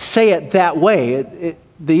say it that way?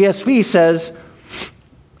 The ESV says,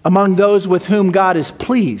 among those with whom God is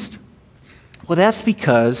pleased. Well, that's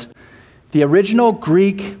because the original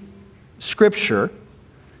Greek scripture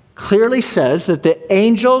clearly says that the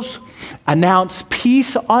angels announce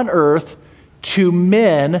peace on earth to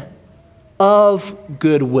men of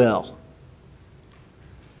goodwill.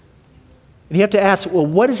 And you have to ask, well,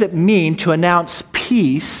 what does it mean to announce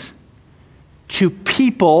peace to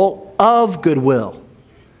people of goodwill?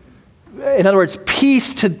 In other words,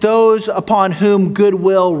 peace to those upon whom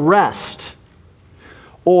goodwill rests.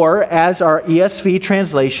 Or, as our ESV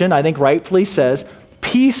translation, I think rightfully says,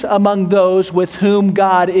 peace among those with whom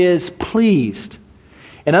God is pleased.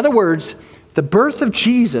 In other words, the birth of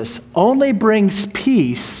Jesus only brings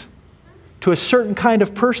peace to a certain kind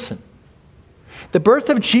of person. The birth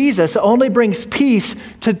of Jesus only brings peace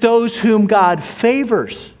to those whom God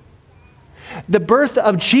favors. The birth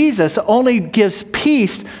of Jesus only gives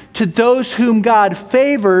peace to those whom God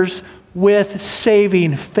favors with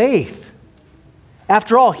saving faith.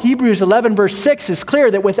 After all, Hebrews 11 verse 6 is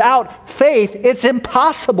clear that without faith, it's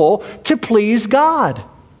impossible to please God.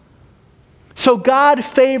 So God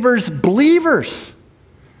favors believers.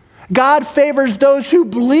 God favors those who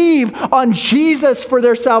believe on Jesus for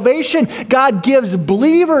their salvation. God gives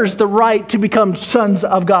believers the right to become sons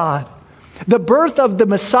of God. The birth of the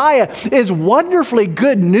Messiah is wonderfully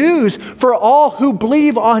good news for all who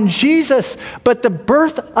believe on Jesus. But the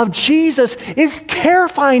birth of Jesus is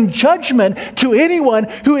terrifying judgment to anyone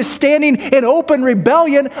who is standing in open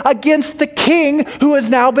rebellion against the King who has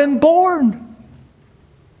now been born.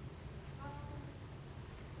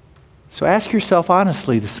 So ask yourself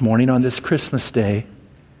honestly this morning on this Christmas day,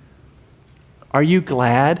 are you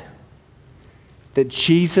glad that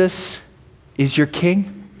Jesus is your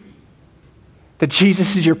King? That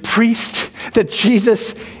Jesus is your priest? That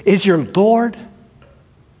Jesus is your Lord?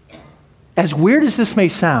 As weird as this may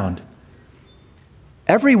sound,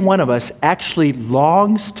 every one of us actually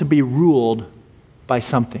longs to be ruled by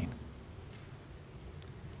something.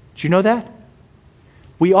 Do you know that?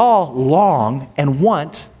 We all long and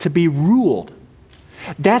want to be ruled.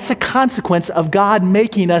 That's a consequence of God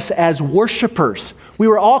making us as worshipers. We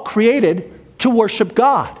were all created to worship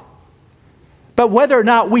God. But whether or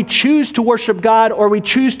not we choose to worship God or we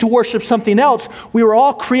choose to worship something else, we were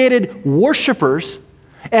all created worshipers.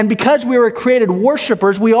 And because we were created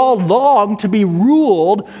worshipers, we all long to be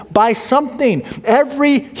ruled by something.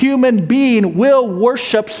 Every human being will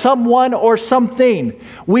worship someone or something.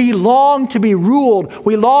 We long to be ruled.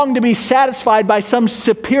 We long to be satisfied by some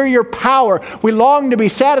superior power. We long to be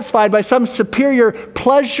satisfied by some superior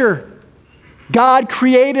pleasure. God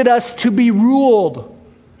created us to be ruled.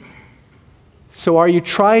 So are you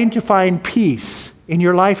trying to find peace in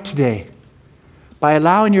your life today by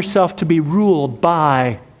allowing yourself to be ruled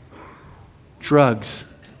by drugs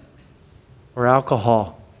or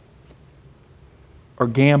alcohol or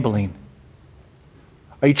gambling?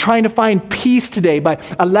 Are you trying to find peace today by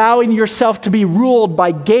allowing yourself to be ruled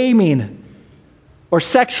by gaming or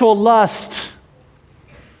sexual lust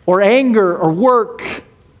or anger or work?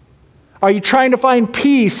 Are you trying to find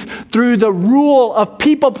peace through the rule of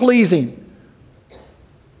people-pleasing,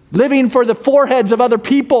 living for the foreheads of other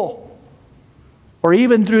people? Or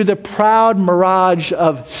even through the proud mirage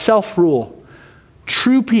of self-rule?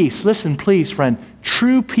 True peace, listen please friend,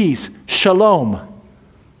 true peace, shalom,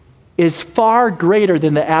 is far greater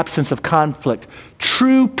than the absence of conflict.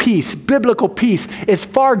 True peace, biblical peace, is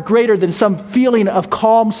far greater than some feeling of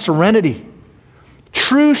calm serenity.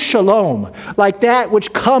 True shalom, like that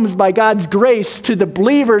which comes by God's grace to the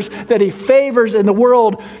believers that He favors in the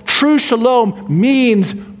world, true shalom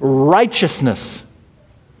means righteousness.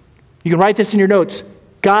 You can write this in your notes.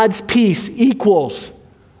 God's peace equals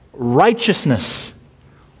righteousness,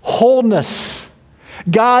 wholeness.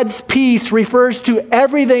 God's peace refers to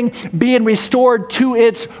everything being restored to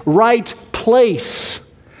its right place,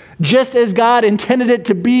 just as God intended it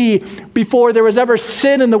to be before there was ever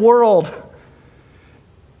sin in the world.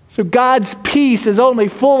 So God's peace is only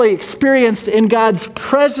fully experienced in God's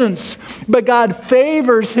presence, but God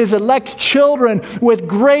favors his elect children with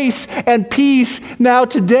grace and peace now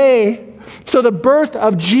today. So the birth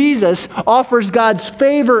of Jesus offers God's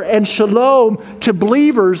favor and shalom to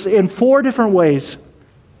believers in 4 different ways.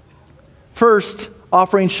 First,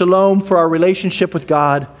 offering shalom for our relationship with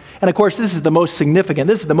God. And of course, this is the most significant.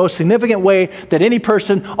 This is the most significant way that any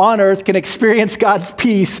person on earth can experience God's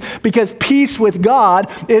peace, because peace with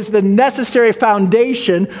God is the necessary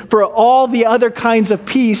foundation for all the other kinds of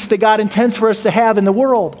peace that God intends for us to have in the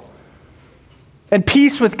world. And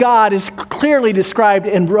peace with God is clearly described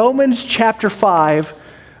in Romans chapter 5,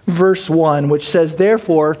 verse 1, which says,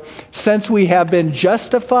 "Therefore, since we have been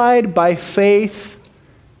justified by faith,"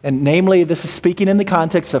 and namely, this is speaking in the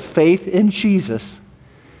context of faith in Jesus,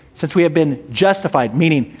 since we have been justified,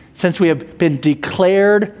 meaning since we have been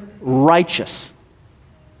declared righteous,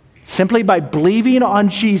 simply by believing on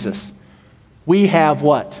Jesus, we have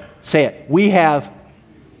what? Say it. We have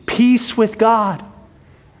peace with God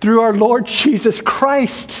through our Lord Jesus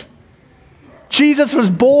Christ. Jesus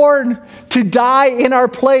was born to die in our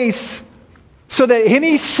place, so that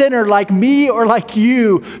any sinner like me or like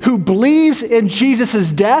you who believes in Jesus'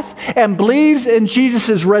 death and believes in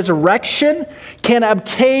Jesus' resurrection can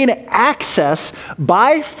obtain access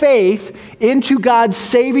by faith into God's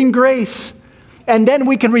saving grace. And then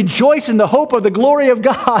we can rejoice in the hope of the glory of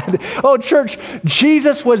God. Oh, church,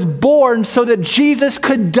 Jesus was born so that Jesus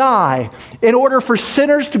could die in order for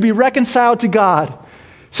sinners to be reconciled to God.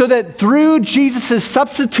 So that through Jesus'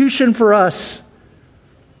 substitution for us,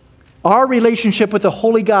 our relationship with the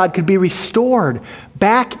holy God could be restored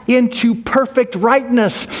back into perfect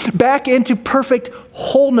rightness, back into perfect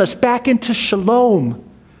wholeness, back into shalom,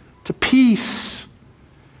 to peace,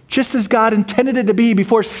 just as God intended it to be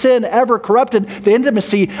before sin ever corrupted the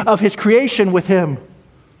intimacy of his creation with him.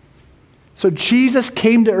 So Jesus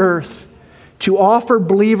came to earth to offer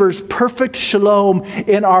believers perfect shalom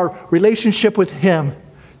in our relationship with him.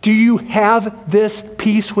 Do you have this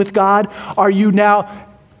peace with God? Are you now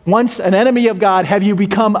once an enemy of God? Have you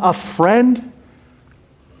become a friend?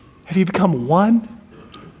 Have you become one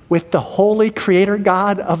with the holy creator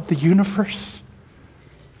God of the universe?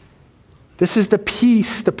 This is the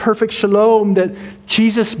peace, the perfect shalom that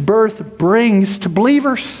Jesus' birth brings to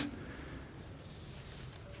believers.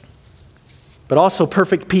 But also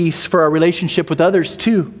perfect peace for our relationship with others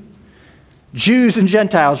too. Jews and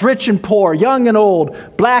Gentiles, rich and poor, young and old,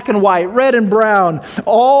 black and white, red and brown,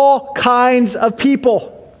 all kinds of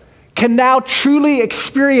people can now truly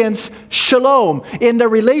experience shalom in their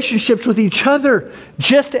relationships with each other,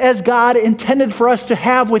 just as God intended for us to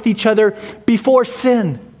have with each other before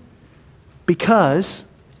sin, because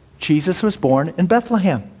Jesus was born in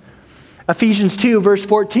Bethlehem. Ephesians 2, verse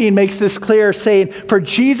 14 makes this clear, saying, "For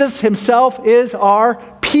Jesus himself is our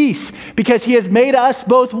peace, because he has made us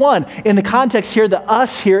both one." In the context here, the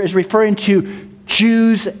us here is referring to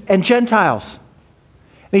Jews and Gentiles.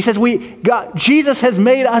 And he says, Jesus has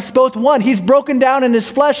made us both one. He's broken down in his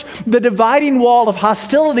flesh the dividing wall of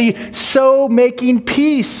hostility, so making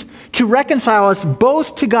peace to reconcile us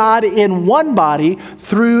both to God in one body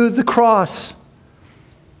through the cross.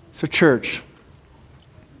 So church,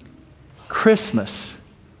 Christmas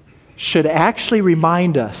should actually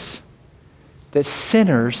remind us that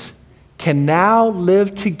sinners can now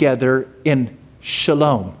live together in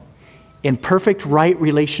shalom, in perfect right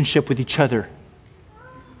relationship with each other,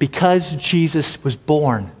 because Jesus was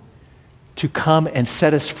born to come and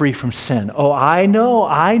set us free from sin. Oh, I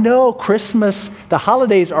know, Christmas, the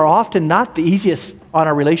holidays are often not the easiest on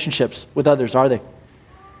our relationships with others, are they?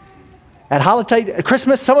 At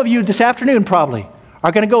Christmas, some of you this afternoon probably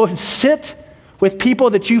are going to go and sit with people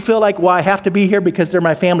that you feel like, well, I have to be here because they're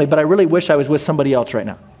my family, but I really wish I was with somebody else right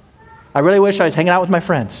now. I really wish I was hanging out with my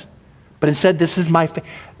friends. But instead, this is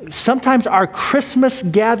sometimes our Christmas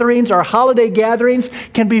gatherings, our holiday gatherings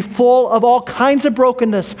can be full of all kinds of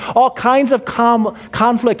brokenness, all kinds of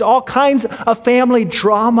conflict, all kinds of family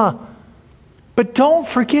drama. But don't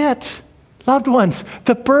forget, loved ones,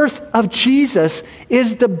 the birth of Jesus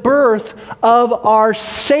is the birth of our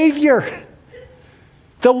Savior.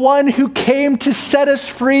 The one who came to set us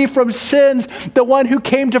free from sins, the one who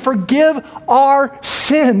came to forgive our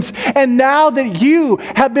sins. And now that you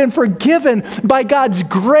have been forgiven by God's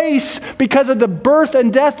grace because of the birth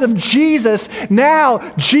and death of Jesus, now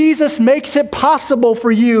Jesus makes it possible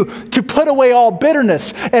for you to put away all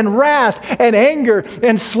bitterness and wrath and anger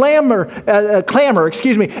and clamor,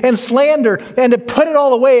 and slander, and to put it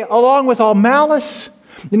all away along with all malice.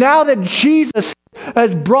 Now that Jesus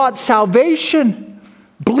has brought salvation,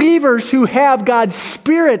 believers who have God's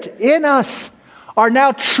Spirit in us are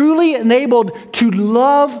now truly enabled to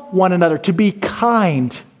love one another, to be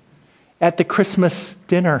kind at the Christmas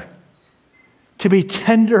dinner, to be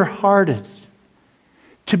tender-hearted,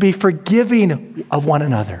 to be forgiving of one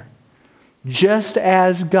another, just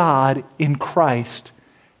as God in Christ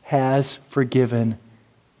has forgiven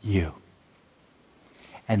you.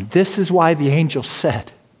 And this is why the angel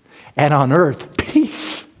said, and on earth,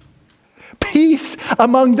 peace. Peace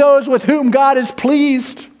among those with whom God is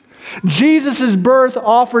pleased. Jesus' birth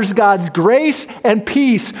offers God's grace and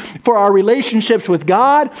peace for our relationships with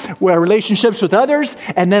God, our relationships with others,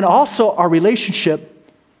 and then also our relationship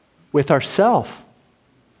with ourselves.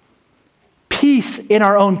 Peace in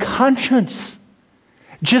our own conscience.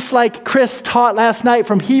 Just like Chris taught last night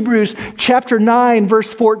from Hebrews chapter 9,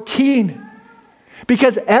 verse 14.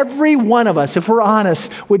 Because every one of us, if we're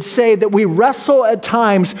honest, would say that we wrestle at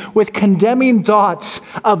times with condemning thoughts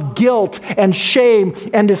of guilt and shame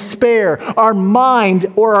and despair. Our mind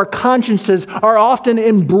or our consciences are often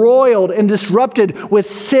embroiled and disrupted with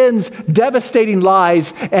sin's devastating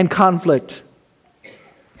lies and conflict.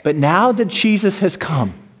 But now that Jesus has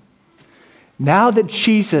come, now that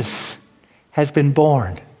Jesus has been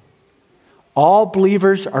born, all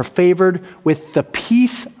believers are favored with the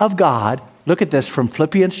peace of God. Look at this from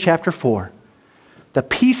Philippians chapter 4. The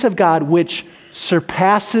peace of God which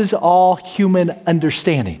surpasses all human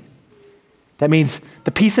understanding. That means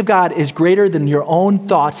the peace of God is greater than your own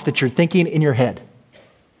thoughts that you're thinking in your head.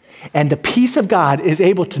 And the peace of God is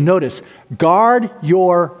able to notice, guard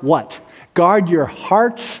your what? Guard your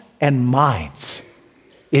hearts and minds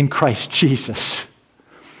in Christ Jesus.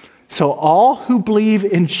 So all who believe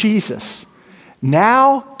in Jesus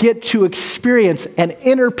now get to experience an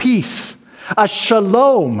inner peace, a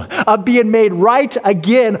shalom of being made right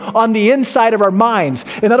again on the inside of our minds.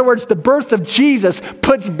 In other words, the birth of Jesus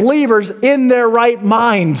puts believers in their right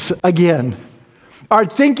minds again. Our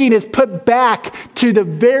thinking is put back to the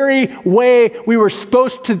very way we were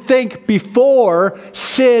supposed to think before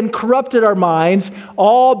sin corrupted our minds,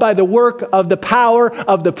 all by the work of the power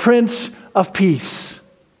of the Prince of Peace,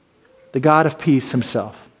 the God of peace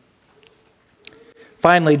himself.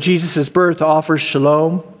 Finally, Jesus' birth offers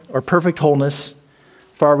shalom, or perfect wholeness,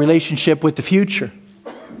 for our relationship with the future.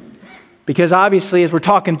 Because obviously, as we're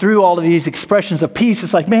talking through all of these expressions of peace,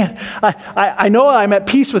 it's like, man, I know I'm at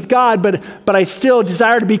peace with God, but I still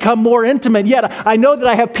desire to become more intimate. Yet I know that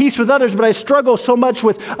I have peace with others, but I struggle so much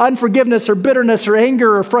with unforgiveness or bitterness or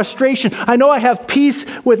anger or frustration. I know I have peace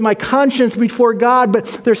with my conscience before God, but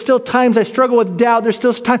there's still times I struggle with doubt. There's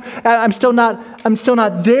still time I'm still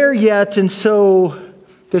not there yet. And so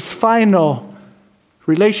this final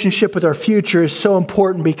relationship with our future is so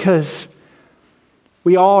important because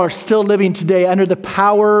we all are still living today under the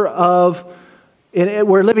power of,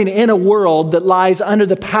 we're living in a world that lies under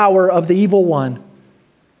the power of the evil one.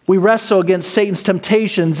 We wrestle against Satan's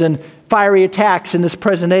temptations and fiery attacks in this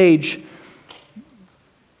present age.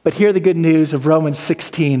 But hear the good news of Romans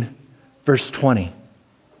 16, verse 20,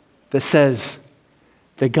 that says,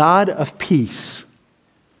 the God of peace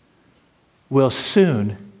will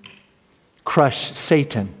soon crush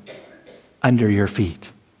Satan under your feet.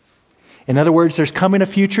 In other words, there's coming a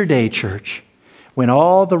future day, church, when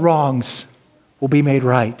all the wrongs will be made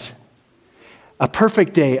right. A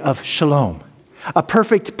perfect day of shalom, a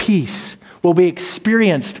perfect peace will be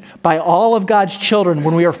experienced by all of God's children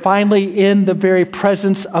when we are finally in the very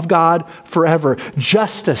presence of God forever.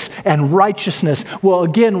 Justice and righteousness will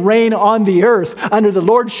again reign on the earth under the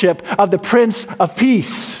lordship of the Prince of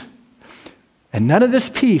Peace. And none of this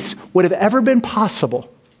peace would have ever been possible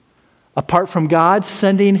apart from God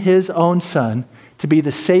sending his own Son to be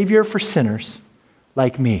the Savior for sinners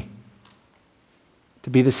like me, to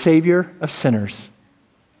be the Savior of sinners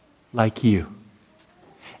like you.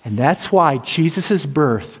 And that's why Jesus'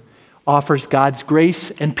 birth offers God's grace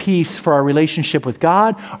and peace for our relationship with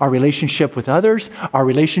God, our relationship with others, our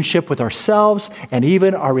relationship with ourselves, and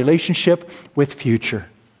even our relationship with future.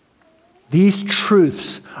 These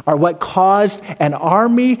truths are what caused an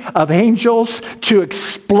army of angels to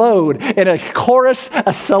explode in a chorus,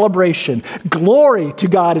 a celebration. Glory to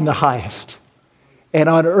God in the highest. And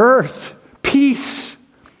on earth, peace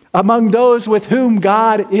among those with whom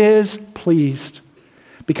God is pleased.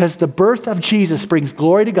 Because the birth of Jesus brings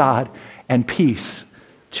glory to God and peace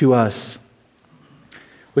to us.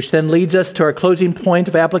 Which then leads us to our closing point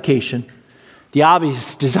of application. The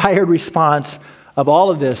obvious desired response of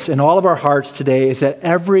all of this in all of our hearts today is that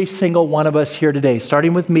every single one of us here today,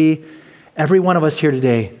 starting with me, every one of us here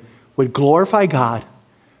today would glorify God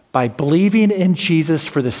by believing in Jesus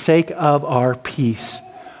for the sake of our peace.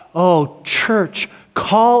 Oh, church,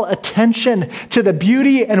 Call attention to the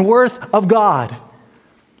beauty and worth of God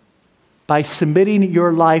by submitting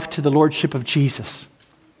your life to the lordship of Jesus.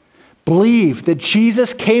 Believe that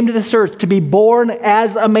Jesus came to this earth to be born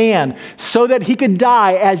as a man so that he could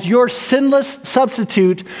die as your sinless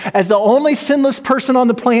substitute, as the only sinless person on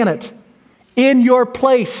the planet in your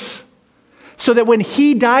place. So that when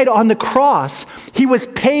he died on the cross, he was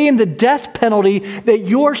paying the death penalty that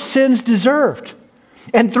your sins deserved.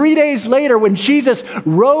 And 3 days later, when Jesus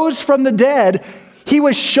rose from the dead, he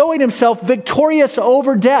was showing himself victorious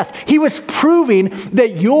over death. He was proving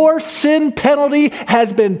that your sin penalty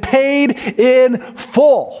has been paid in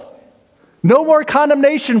full. No more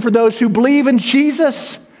condemnation for those who believe in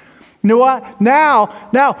Jesus. You know what? Now,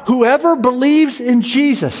 whoever believes in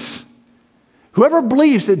Jesus, whoever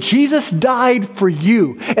believes that Jesus died for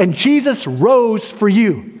you and Jesus rose for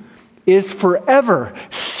you, is forever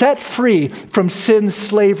set free from sin's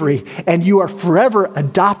slavery, and you are forever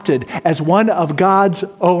adopted as one of God's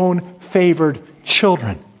own favored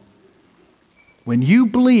children. When you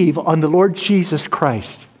believe on the Lord Jesus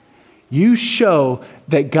Christ, you show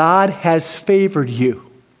that God has favored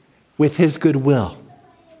you with his goodwill.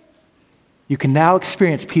 You can now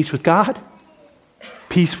experience peace with God,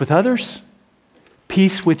 peace with others,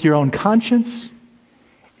 peace with your own conscience,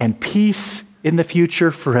 and peace in the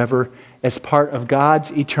future forever as part of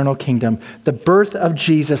God's eternal kingdom. The birth of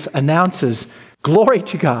Jesus announces glory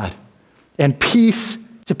to God and peace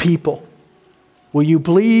to people. Will you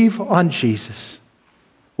believe on Jesus?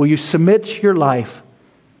 Will you submit your life?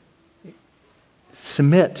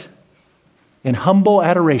 Submit in humble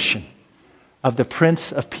adoration of the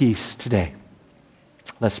Prince of Peace today.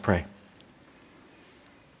 Let's pray.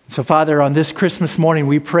 So, Father, on this Christmas morning,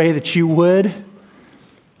 we pray that you would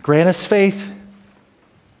grant us faith,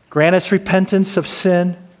 grant us repentance of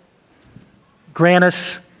sin, grant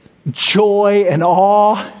us joy and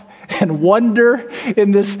awe and wonder in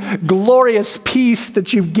this glorious peace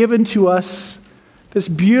that you've given to us, this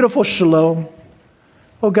beautiful shalom.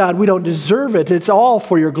 Oh God, we don't deserve it. It's all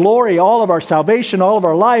for your glory. All of our salvation, all of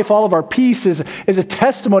our life, all of our peace is a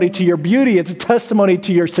testimony to your beauty. It's a testimony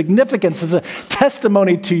to your significance. It's a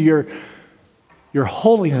testimony to your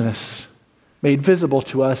holiness made visible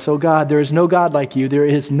to us. Oh God, there is no God like you. There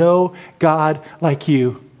is no God like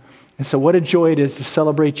you. And so what a joy it is to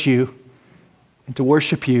celebrate you and to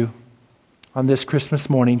worship you on this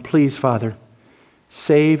Christmas morning. Please, Father,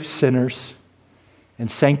 save sinners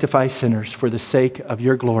and sanctify sinners for the sake of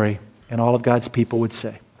your glory. And all of God's people would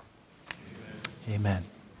say, Amen.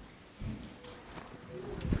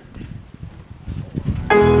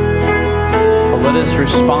 Let us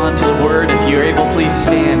respond to the word. If you're able, please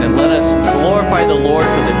stand and let us glorify the Lord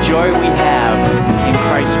for the joy we have in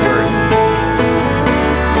Christ's birth.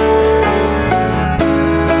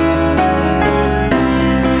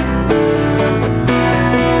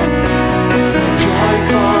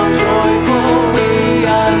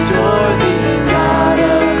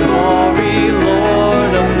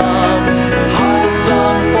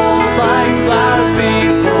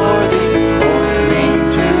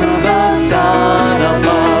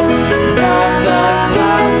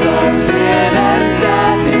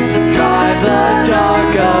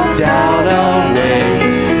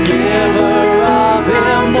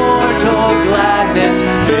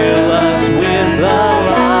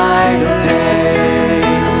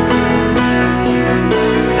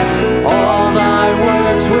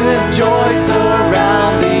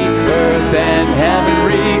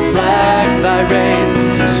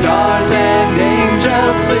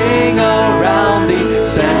 Sing around the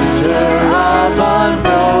center of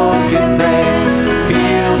unbroken praise.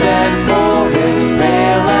 Field and forest,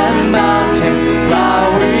 vale and mountain,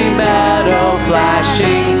 flowery meadow,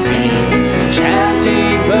 flashing sea,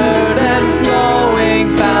 chanting bird and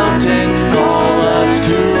flowing fountain, call us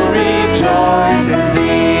to rejoice in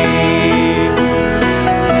thee.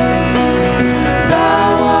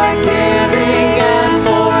 Thou art giving and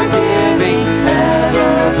forgiving,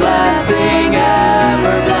 ever blessing,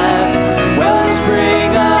 ever blessed,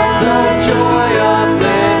 wellspring of the joy of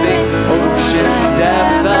living, ocean's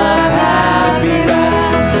depth of happy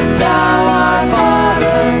rest. Thou art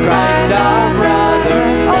Father, Christ our brother,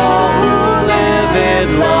 all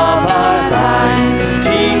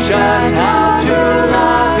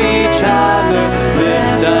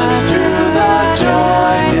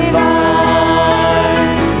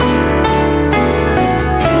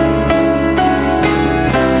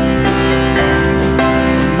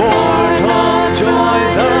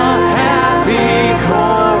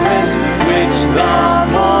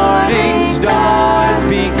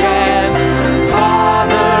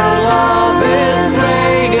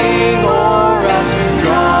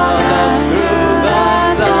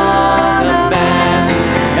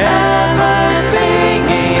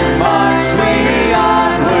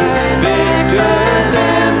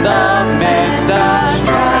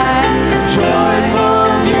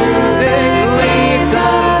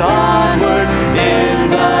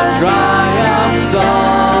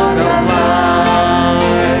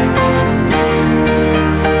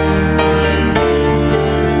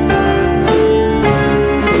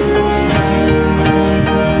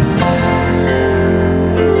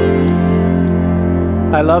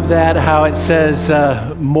I love that, how it says,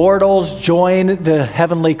 mortals join the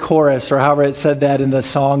heavenly chorus, or however it said that in the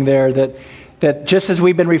song there, that just as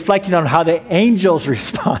we've been reflecting on how the angels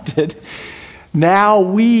responded, now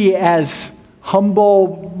we as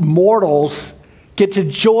humble mortals get to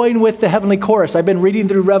join with the heavenly chorus. I've been reading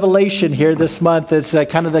through Revelation here this month. It's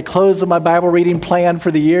kind of the close of my Bible reading plan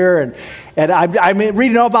for the year. And I'm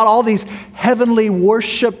reading all about all these heavenly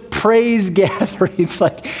worship praise gatherings,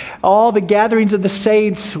 like all the gatherings of the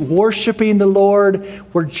saints worshiping the Lord.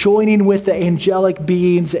 We're joining with the angelic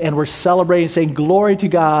beings and we're celebrating, saying, glory to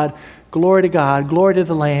God, glory to God, glory to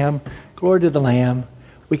the Lamb, glory to the Lamb.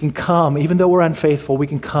 We can come, even though we're unfaithful, we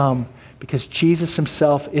can come because Jesus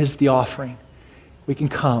himself is the offering. We can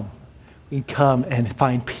come and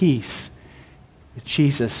find peace with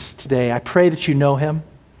Jesus today. I pray that you know him.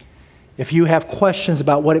 If you have questions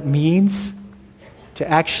about what it means to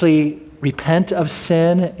actually repent of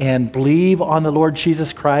sin and believe on the Lord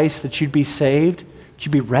Jesus Christ, that you'd be saved, that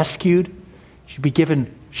you'd be rescued, you'd be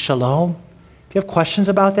given shalom. If you have questions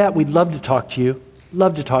about that, we'd love to talk to you.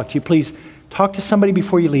 Love to talk to you. Please talk to somebody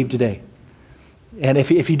before you leave today. And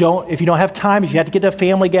if you don't have time, if you have to get to a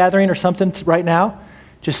family gathering or something right now,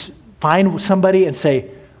 just find somebody and say,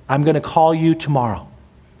 I'm going to call you tomorrow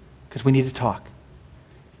because we need to talk.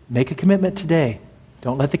 Make a commitment today.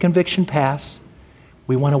 Don't let the conviction pass.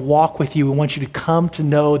 We want to walk with you. We want you to come to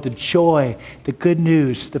know the joy, the good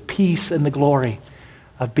news, the peace, and the glory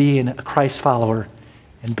of being a Christ follower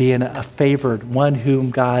and being a favored, one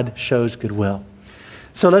whom God shows goodwill.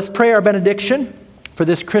 So let's pray our benediction for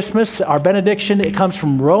this Christmas. Our benediction, it comes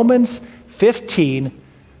from Romans 15,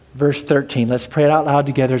 verse 13. Let's pray it out loud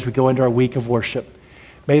together as we go into our week of worship.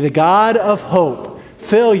 May the God of hope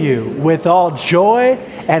fill you with all joy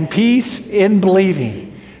and peace in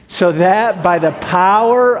believing, so that by the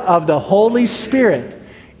power of the Holy Spirit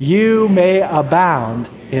you may abound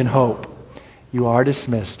in hope. You are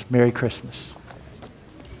dismissed. Merry Christmas.